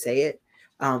need to say it.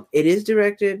 It is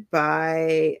directed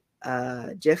by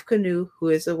Jeff Canoe, who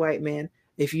is a white man.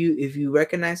 If you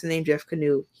recognize the name Jeff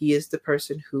Canoe, he is the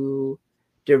person who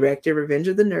directed Revenge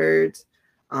of the Nerds.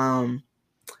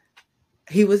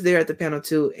 He was there at the panel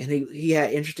too, and he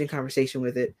had interesting conversation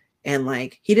with it. And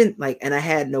like he didn't like, and I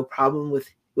had no problem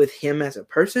with him as a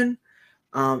person.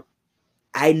 I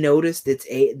noticed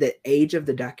the age of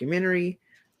the documentary,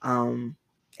 and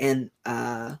when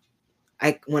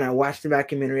I watched the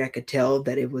documentary, I could tell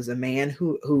that it was a man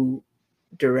who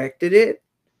directed it,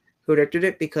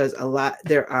 because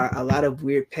there are a lot of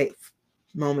weird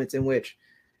moments in which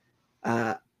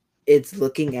it's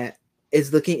doing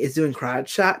crowd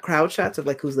shots of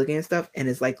like who's looking at stuff, and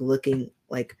it's like looking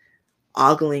like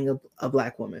ogling a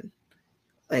Black woman,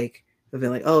 like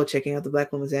being like, oh, checking out the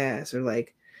Black woman's ass, or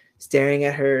like staring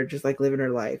at her just like living her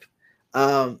life.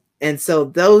 And so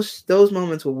those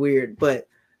moments were weird, but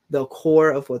the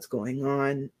core of what's going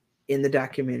on in the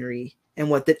documentary and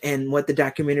what the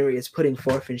documentary is putting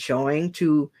forth and showing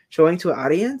to an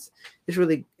audience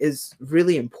is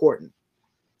really important,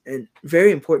 and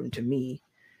very important to me,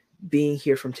 being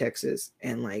here from Texas,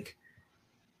 and like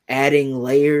adding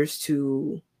layers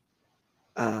to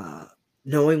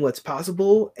knowing what's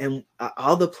possible, and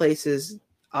all the places,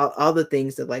 all the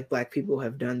things that like Black people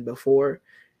have done before,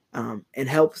 and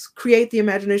helps create the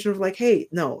imagination of like, hey,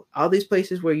 no, all these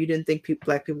places where you didn't think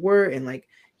Black people were, and like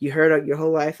you heard your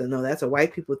whole life, and no, that's a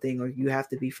white people thing, or you have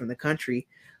to be from the country.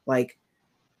 Like,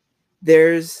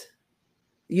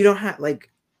 you don't have, like,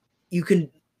 you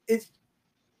can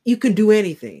do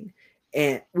anything.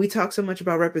 And we talk so much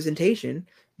about representation,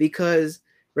 because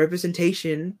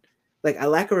representation, like a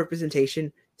lack of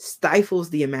representation,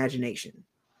 stifles the imagination.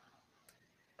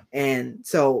 And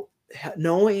so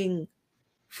knowing,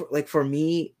 for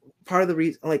me, part of the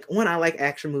reason, like, one, I like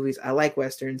action movies, I like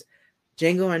Westerns.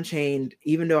 Django Unchained,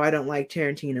 even though I don't like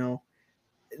Tarantino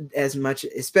as much,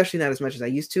 especially not as much as I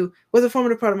used to, was a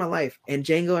formative part of my life. And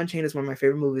Django Unchained is one of my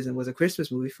favorite movies, and was a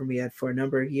Christmas movie for me for a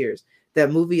number of years.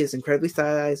 That movie is incredibly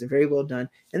stylized and very well done.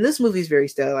 And this movie is very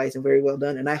stylized and very well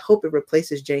done. And I hope it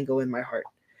replaces Django in my heart.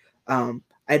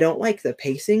 I don't like the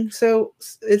pacing. So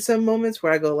in some moments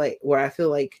where I feel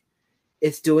like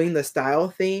it's doing the style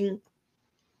thing.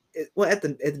 At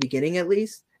the beginning, at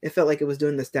least, it felt like it was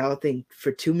doing the style thing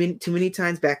for too many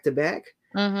times back to back.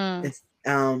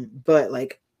 But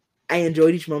like, I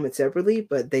enjoyed each moment separately,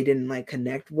 but they didn't like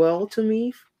connect well to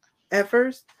me at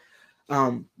first.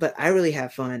 But I really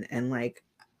had fun, and like,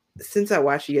 since I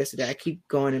watched it yesterday, I keep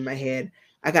going in my head.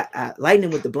 I got lightning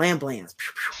with the blam blams,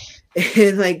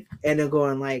 and I'm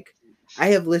going like, I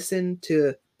have listened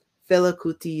to Fela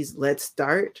Kuti's "Let's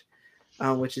Start,"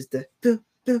 which is the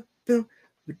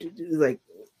like,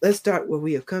 let's start what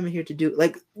we have come here to do.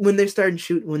 Like when they're starting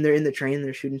shoot, when they're in the train,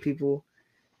 they're shooting people,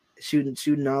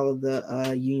 shooting all of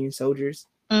the Union soldiers.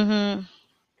 Mm-hmm.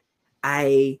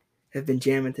 I have been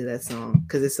jamming to that song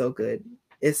because it's so good.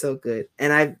 It's so good,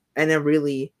 and I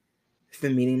really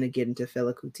been meaning to get into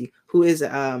Fela Kuti, who is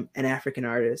an African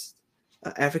artist,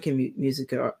 African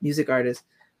music artist.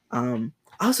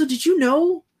 Also, did you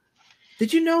know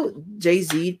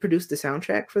Jay-Z produced the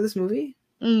soundtrack for this movie?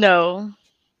 No.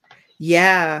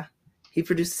 Yeah, he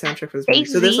produced the soundtrack for this movie.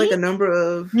 So there's like a number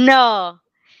of No.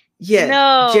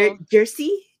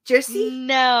 Jersey.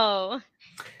 No.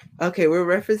 Okay, we're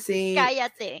referencing.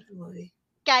 Cállate.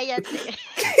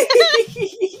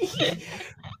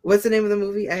 What's the name of the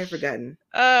movie? I have forgotten.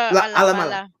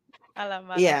 Alamala.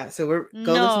 Yeah, so we're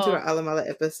go listen to our Alamala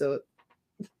episode.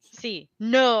 See,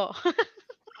 no.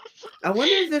 I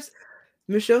wonder if there's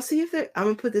Michelle. See if there. I'm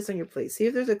gonna put this on your plate. See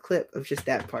if there's a clip of just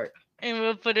that part. And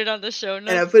we'll put it on the show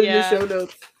notes. And I put it in the show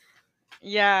notes.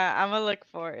 Yeah, I'm gonna look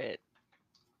for it.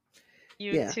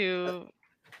 YouTube,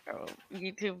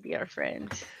 YouTube, be our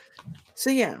friend.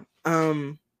 So yeah,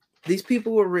 these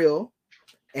people were real,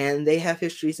 and they have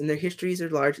histories, and their histories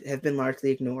have been largely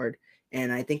ignored.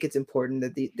 And I think it's important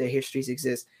that their histories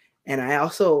exist. And I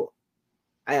also,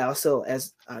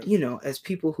 as as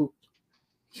people who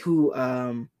you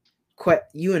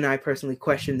and I personally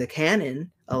question the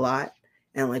canon a lot,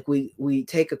 and like we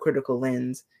take a critical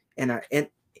lens, and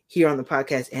here on the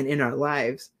podcast and in our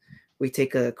lives, we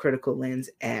take a critical lens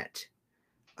at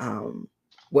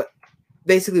what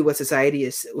society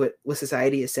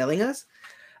is selling us.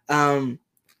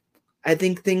 I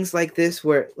think things like this,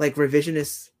 where like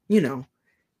revisionists,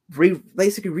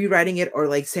 basically rewriting it, or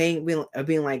like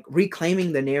being like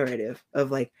reclaiming the narrative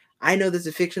of like, I know this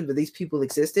is fiction, but these people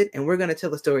existed, and we're gonna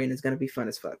tell a story, and it's gonna be fun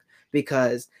as fuck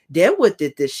because Deadwood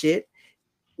did this shit.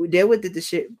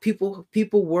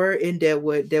 People were in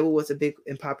Deadwood. Deadwood was a big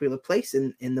and popular place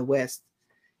in the West,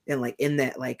 and like in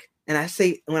that like. And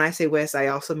when I say West, I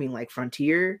also mean like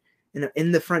frontier,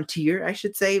 in the frontier, I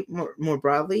should say more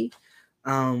broadly.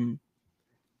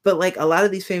 But like a lot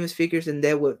of these famous figures in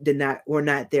there were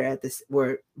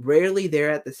rarely there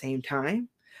at the same time.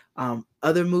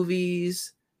 Other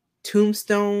movies,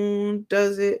 Tombstone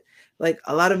does it. Like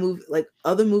a lot of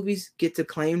other movies get to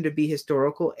claim to be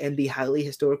historical and be highly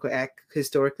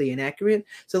historically inaccurate.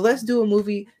 So let's do a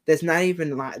movie that's not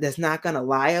even that's not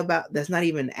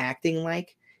even acting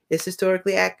like it's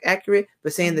historically accurate,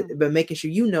 but saying that, but making sure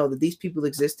that these people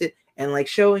existed, and like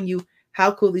showing you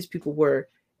how cool these people were,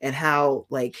 and how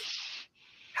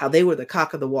they were the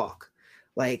cock of the walk.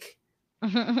 Like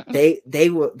they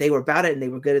were about it, and they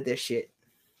were good at their shit,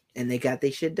 and they got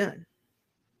their shit done.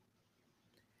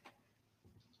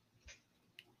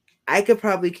 I could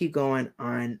probably keep going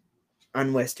on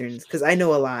Westerns because I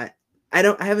know a lot.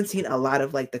 I haven't seen a lot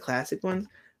of like the classic ones,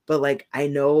 but like I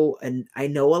know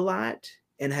a lot,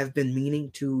 and have been meaning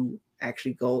to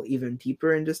actually go even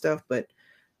deeper into stuff, but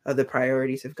other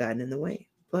priorities have gotten in the way.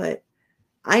 But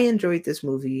I enjoyed this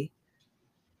movie.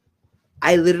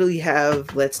 I literally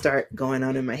have Let's Start going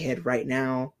on in my head right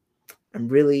now. I'm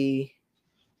really...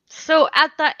 So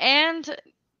at the end,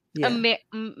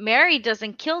 Mary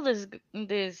doesn't kill this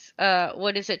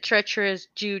what is it, treacherous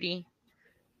Judy.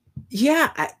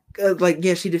 Yeah,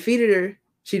 she defeated her.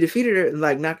 She defeated her and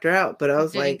like knocked her out. But I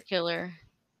was didn't kill her.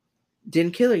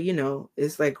 Didn't kill her.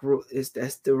 It's like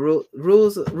that's the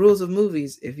rules of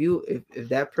movies. If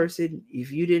that person,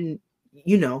 if you didn't,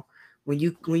 when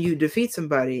you defeat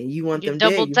somebody and you want them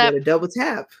dead, you gotta double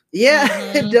tap. Yeah,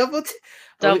 mm-hmm. double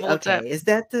tap. Is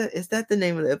that the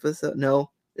name of the episode?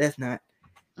 No, that's not.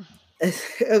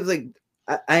 I was like,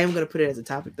 I am gonna put it as a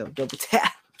topic though. Double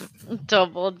tap.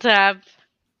 Double tap.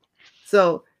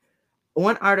 So,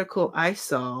 one article I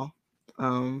saw,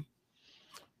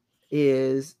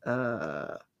 is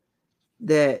that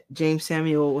James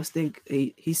Samuel was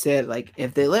he said like,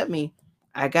 if they let me,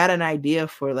 I got an idea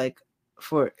for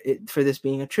this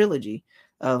being a trilogy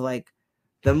of like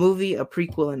the movie, a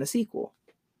prequel, and a sequel.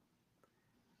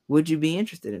 Would you be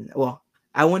interested in that? Well,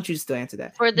 I want you to still answer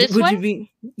that. For this would one? you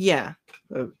be? Yeah.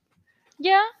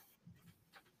 Yeah.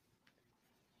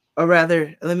 Or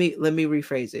rather, let me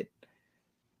rephrase it.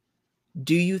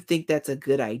 Do you think that's a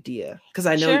good idea? Because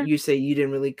I know you say you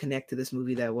didn't really connect to this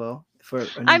movie that well.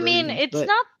 I mean,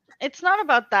 it's not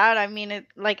about that. I mean,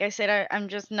 like I said, I'm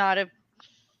just not a...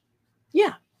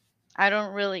 Yeah. I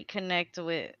don't really connect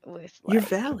with You're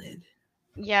valid.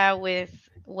 yeah, with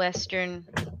Western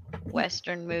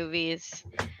movies.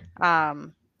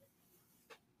 Um,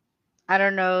 I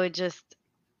don't know, just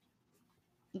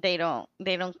they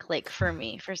don't click for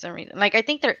me for some reason. Like I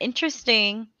think they're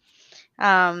interesting.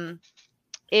 Um,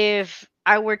 if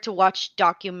I were to watch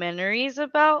documentaries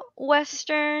about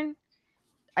Western,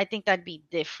 I think that'd be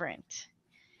different.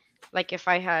 Like if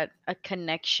I had a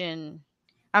connection.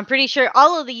 I'm pretty sure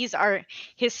all of these are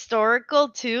historical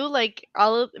too, like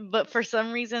but for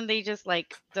some reason they just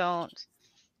like don't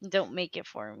make it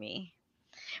for me.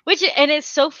 And it's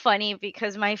so funny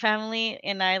because my family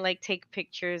and I like take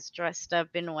pictures dressed up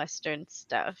in Western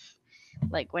stuff.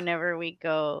 Like whenever we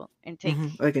go and take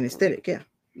Like an aesthetic, yeah.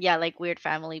 yeah, like weird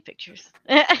family pictures.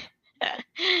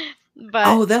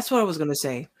 Oh, But that's what I was gonna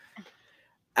say.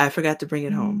 I forgot to bring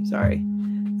it home. Sorry.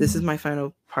 This is my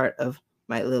final part of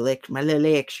my little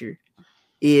lecture.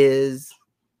 Is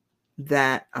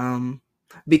that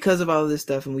because of all of this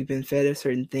stuff, and we've been fed a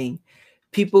certain thing,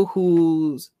 people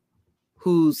whose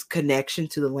connection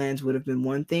to the lands would have been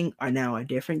one thing are now a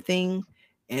different thing,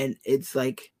 and it's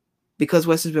like because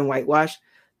Western's been whitewashed,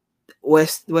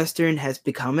 Western has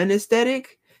become an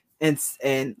aesthetic, and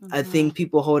a thing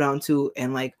people hold on to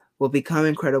and like will become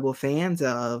incredible fans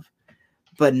of,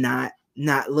 but not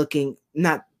looking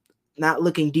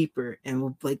deeper, and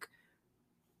will like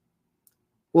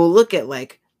we'll look at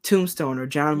like Tombstone or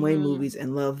John Wayne movies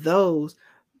and love those,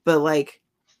 but like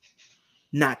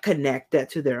not connect that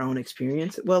to their own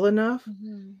experience well enough,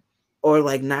 or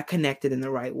like not connected in the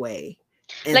right way.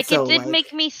 And like so it did like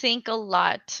make me think a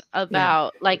lot yeah,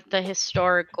 about like the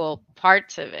historical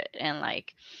parts of it and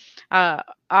like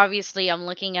obviously I'm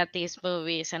looking at these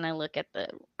movies and I look at the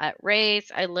at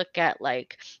race, I look at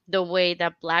like the way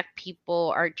that black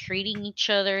people are treating each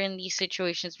other in these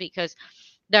situations because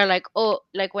they're like, oh,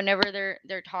 like whenever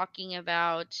they're talking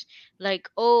about like,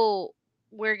 oh,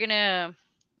 we're gonna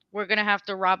we're gonna have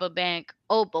to rob a bank.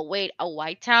 Oh, but wait, a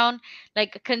white town?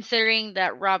 Like considering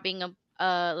that robbing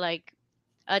like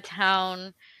a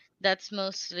town that's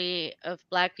mostly of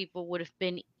black people would have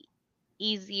been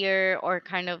easier or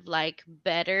kind of like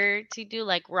better to do,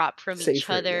 like rob from each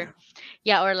safer, other. yeah.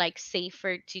 Yeah, or like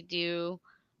safer to do.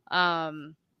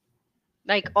 Um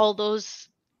like all those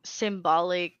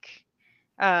symbolic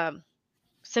um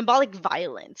symbolic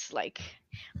violence, like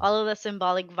all of the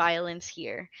symbolic violence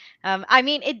here. I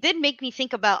mean it did make me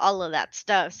think about all of that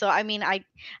stuff, so I mean I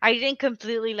didn't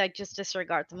completely like just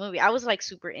disregard the movie. I was like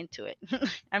super into it.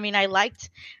 I mean I liked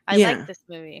Yeah. this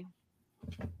movie.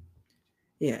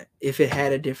 Yeah. If it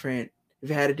had a different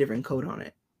coat on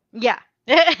it. Yeah.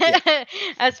 Yeah.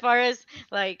 As far as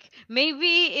like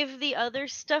maybe if the other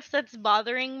stuff that's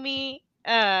bothering me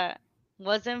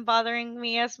wasn't bothering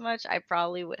me as much, I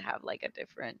probably would have like a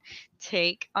different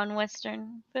take on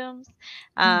Western films.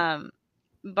 Um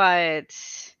but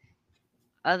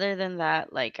other than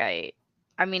that, like I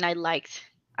mean I liked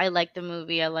the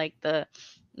movie. I liked the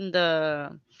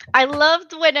I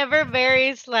loved whenever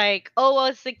Barry's like, "Oh,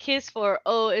 what's the kiss for?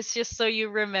 Oh, it's just so you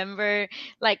remember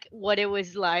like what it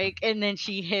was like." And then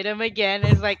she hit him again.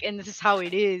 It's like, "And this is how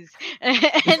it is."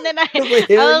 And then But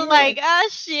I hell was yeah. like, "Ah,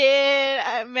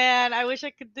 shit, man, I wish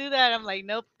I could do that." I'm like,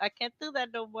 "Nope, I can't do that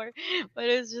no more." But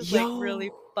it's just like really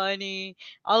Yo. funny.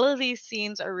 All of these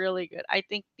scenes are really good. I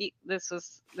think this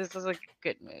was a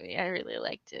good movie. I really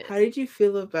liked it. How did you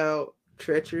feel about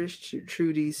Treacherous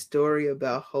Trudy's story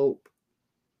about hope?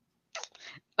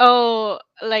 Oh,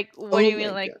 like what do Oh you mean?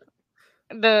 my Like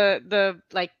god. the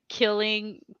like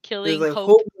killing There's killing like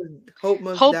Hope. hope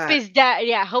must Hope die. is die.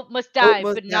 Yeah, Hope must Hope die,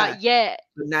 must but die, not yet.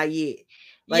 but not yet.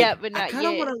 Yeah, Like but I not kind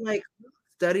of want yet. to like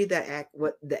study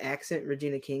what the accent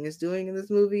Regina King is doing in this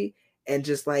movie and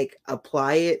just like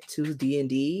apply it to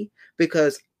D&D,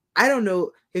 because I don't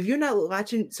know if you're not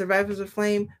watching Survivors of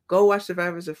Flame, go watch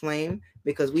Survivors of Flame,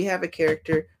 because we have a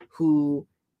character who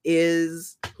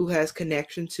has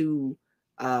connection to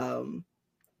um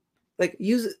like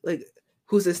use like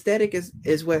whose aesthetic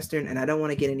is Western, and I don't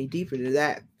want to get any deeper to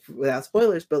that without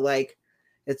spoilers, but like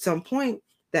at some point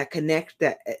that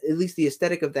at least the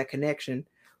aesthetic of that connection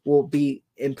will be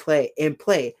in play.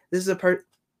 This is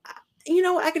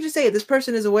I could just say it, this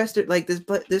person is a Western, like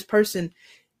this person,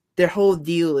 their whole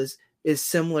deal is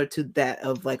similar to that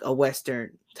of like a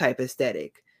Western type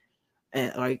aesthetic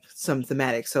and like some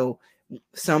thematic. So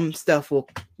some stuff will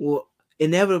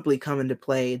inevitably come into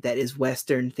play that is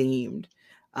Western themed,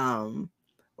 um,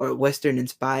 or Western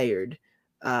inspired,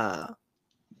 uh,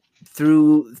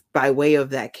 through by way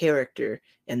of that character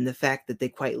and the fact that they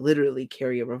quite literally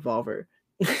carry a revolver.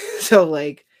 So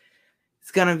like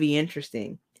it's gonna be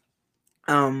interesting.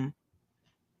 Um,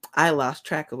 I lost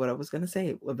track of what I was gonna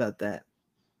say about that.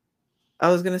 I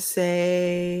was gonna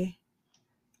say,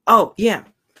 oh yeah,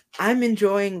 I'm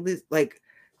enjoying this. Like,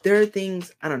 there are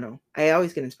things, I don't know. I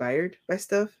always get inspired by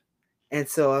stuff, and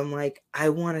so I'm like, I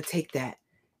want to take that.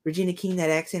 Regina King, that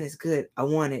accent is good. I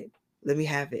want it. Let me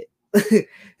have it.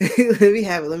 Let me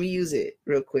have it. Let me use it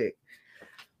real quick.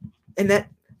 And that,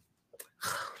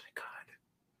 oh my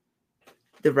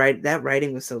god, that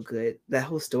writing was so good. That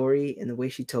whole story and the way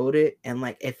she told it, and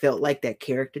like it felt like that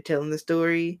character telling the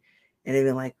story, and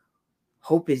even like,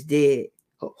 hope is dead.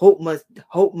 Hope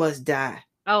must die.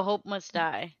 Oh, hope must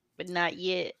die, but not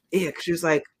yet. Yeah, because she was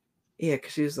like, yeah,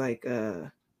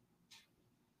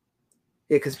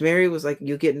 because Mary was like,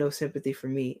 you get no sympathy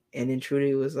from me, and then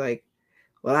Trudy was like,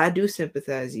 well, I do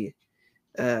sympathize you,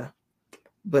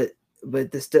 but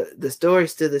the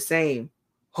story's still the same.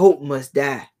 Hope must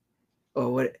die, or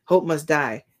what? Hope must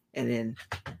die, and then,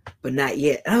 but not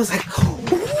yet. And I was like,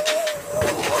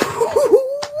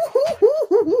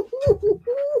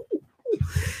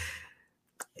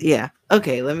 yeah,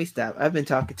 okay, let me stop. I've been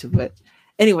talking too much.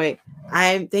 Anyway,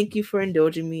 thank you for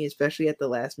indulging me, especially at the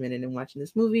last minute and watching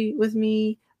this movie with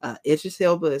me. Idris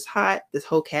Elba is hot. This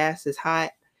whole cast is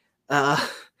hot.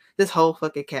 This whole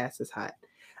fucking cast is hot.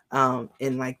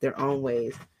 In like their own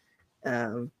ways.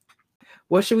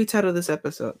 What should we title this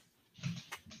episode?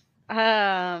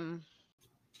 To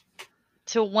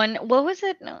one, what was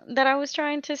it that I was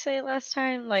trying to say last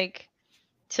time? Like,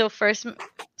 till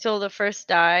the first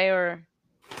die, or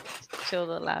till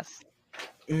the last.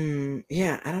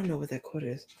 Yeah, I don't know what that quote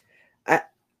is. But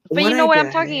you know what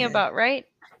I'm talking about, right?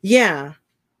 Yeah.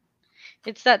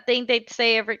 It's that thing they'd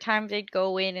say every time they'd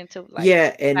go in into like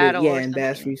battle. And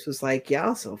Bass Reeves was like,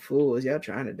 y'all so fools, y'all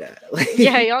trying to die. Like,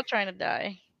 yeah, y'all trying to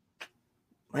die.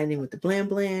 Lightning with the blam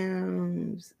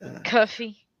blams.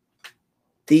 Cuffy.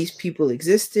 These people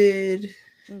existed.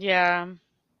 Yeah.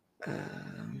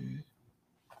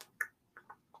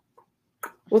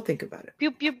 We'll think about it.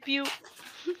 Pew pew pew.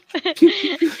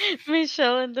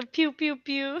 Michelle and the pew pew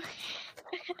pew.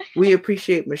 We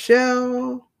appreciate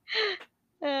Michelle.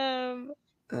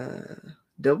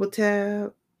 Double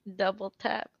tap. Double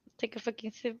tap. Take a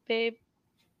fucking sip, babe.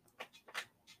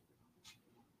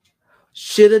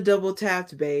 Should have double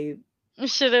tapped, babe.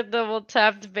 Should have double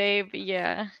tapped, babe.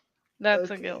 Yeah,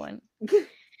 that's okay. A good one.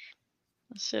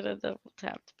 Should have double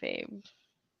tapped, babe.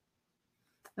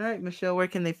 All right, Michelle, where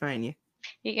can they find you?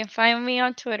 You can find me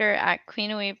on Twitter at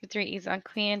Queen Weep with 3 E's on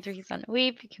Queen, 3 E's on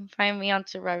Weep. You can find me on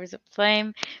Survivors of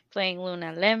Flame, playing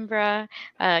Luna Lembra,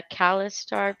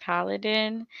 Calistar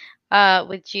Paladin,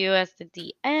 with you as the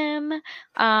DM,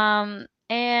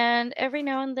 and every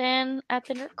now and then at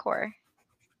the Nerd Core.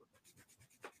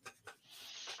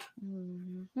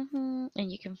 And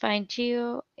you can find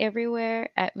Gio everywhere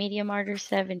at Media Martyr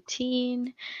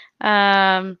 17.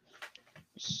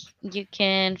 You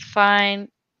can find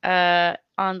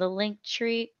on the link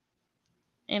tree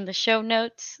in the show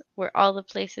notes where all the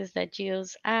places that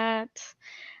Gio's at.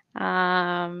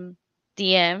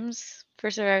 DMs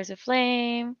for Survivors of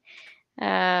Flame,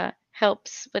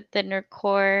 helps with the Nerd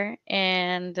Core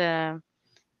and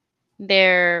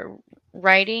their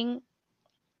writing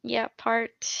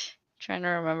part. Trying to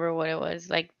remember what it was.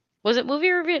 Like, was it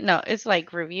movie review? No, it's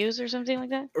like reviews or something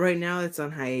like that. Right now it's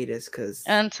on hiatus because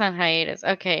it's on hiatus.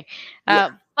 Okay.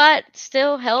 But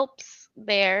still helps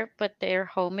there, but their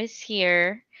home is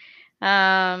here.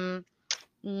 They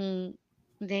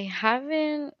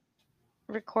haven't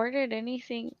recorded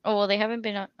anything. Oh, well, they haven't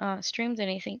been streamed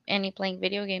any playing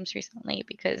video games recently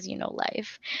because,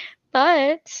 life.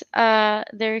 But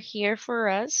they're here for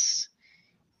us.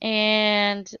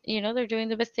 And, they're doing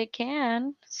the best they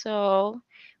can. So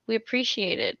we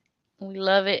appreciate it. We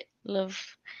love it. Love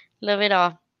it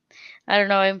all. I don't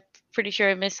know. I'm pretty sure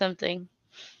I missed something.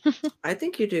 I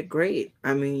think you did great.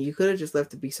 I mean, you could have just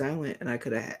left it be silent and I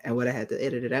would have had to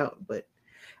edit it out. But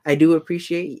I do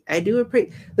appreciate.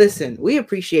 Listen, we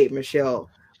appreciate Michelle.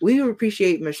 We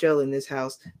appreciate Michelle in this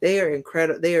house. They are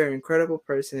incredible. They are an incredible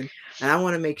person. And I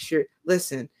want to make sure,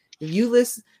 listen,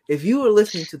 if you are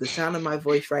listening to the sound of my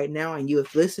voice right now and you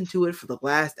have listened to it for the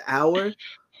last hour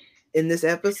in this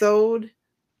episode,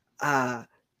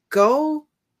 go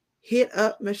hit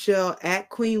up Michelle at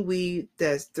Queen Weeb.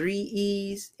 That's 3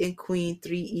 E's in Queen,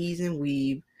 3 E's in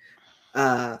Weeb.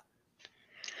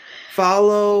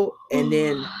 Follow and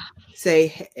then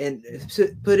say and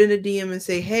put in a DM and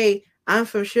say, hey, I'm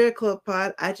from Share Club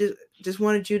Pod. I just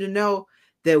wanted you to know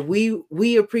that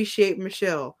we appreciate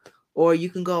Michelle. Or you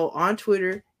can go on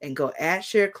Twitter and go at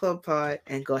Share Club Pod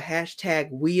and go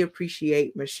hashtag We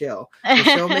Appreciate Michelle.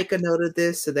 Michelle, make a note of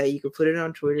this so that you can put it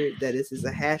on Twitter that this is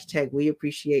a hashtag We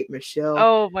Appreciate Michelle.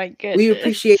 Oh my goodness. We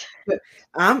appreciate.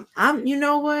 I'm. You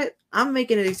know what? I'm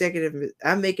making an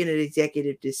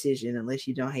executive decision. Unless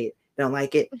you don't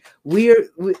like it.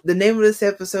 The name of this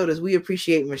episode is We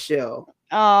Appreciate Michelle.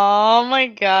 Oh my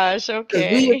gosh. Okay.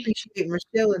 Because we appreciate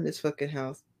Michelle in this fucking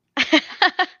house.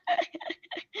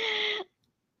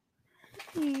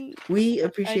 We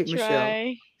appreciate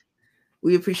Michelle.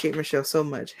 We appreciate Michelle so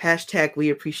much. Hashtag We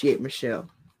Appreciate Michelle.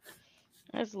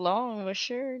 That's long, but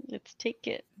sure. Let's take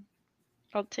it.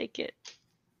 I'll take it.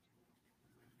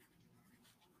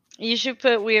 You should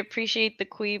put We Appreciate the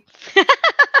Queep.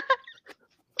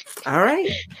 All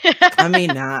right. I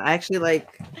mean, nah, I actually I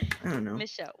don't know.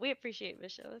 Michelle. We appreciate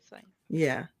Michelle. That's fine.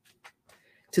 Yeah.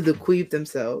 To the Queep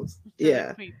themselves.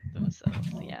 Yeah. The Queep themselves.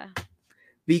 Yeah.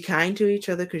 Be kind to each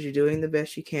other because you're doing the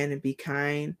best you can, and be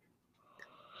kind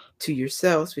to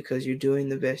yourselves because you're doing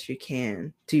the best you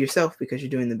can. To yourself because you're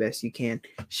doing the best you can.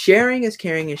 Sharing is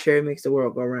caring, and sharing makes the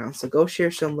world go round. So go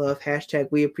share some love. Hashtag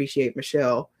We Appreciate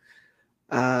Michelle.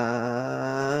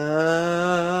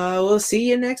 We'll see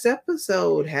you next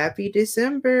episode. Happy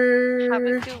December. Have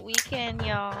a good weekend,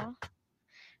 y'all.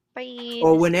 Bye.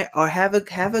 Or have a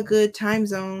good time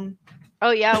zone. Oh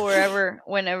yeah,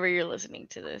 whenever you're listening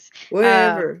to this.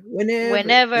 Whenever.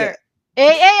 Yeah.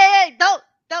 Hey! Don't.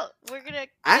 We're gonna.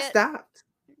 I stopped.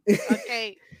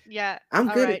 Okay. Yeah. I'm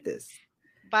good at this.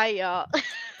 Bye, y'all.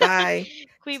 Bye.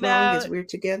 Queep as long out. as we're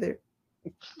together.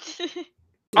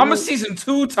 I'm a season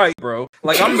 2 type, bro.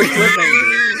 Like I'm the cliffhanger.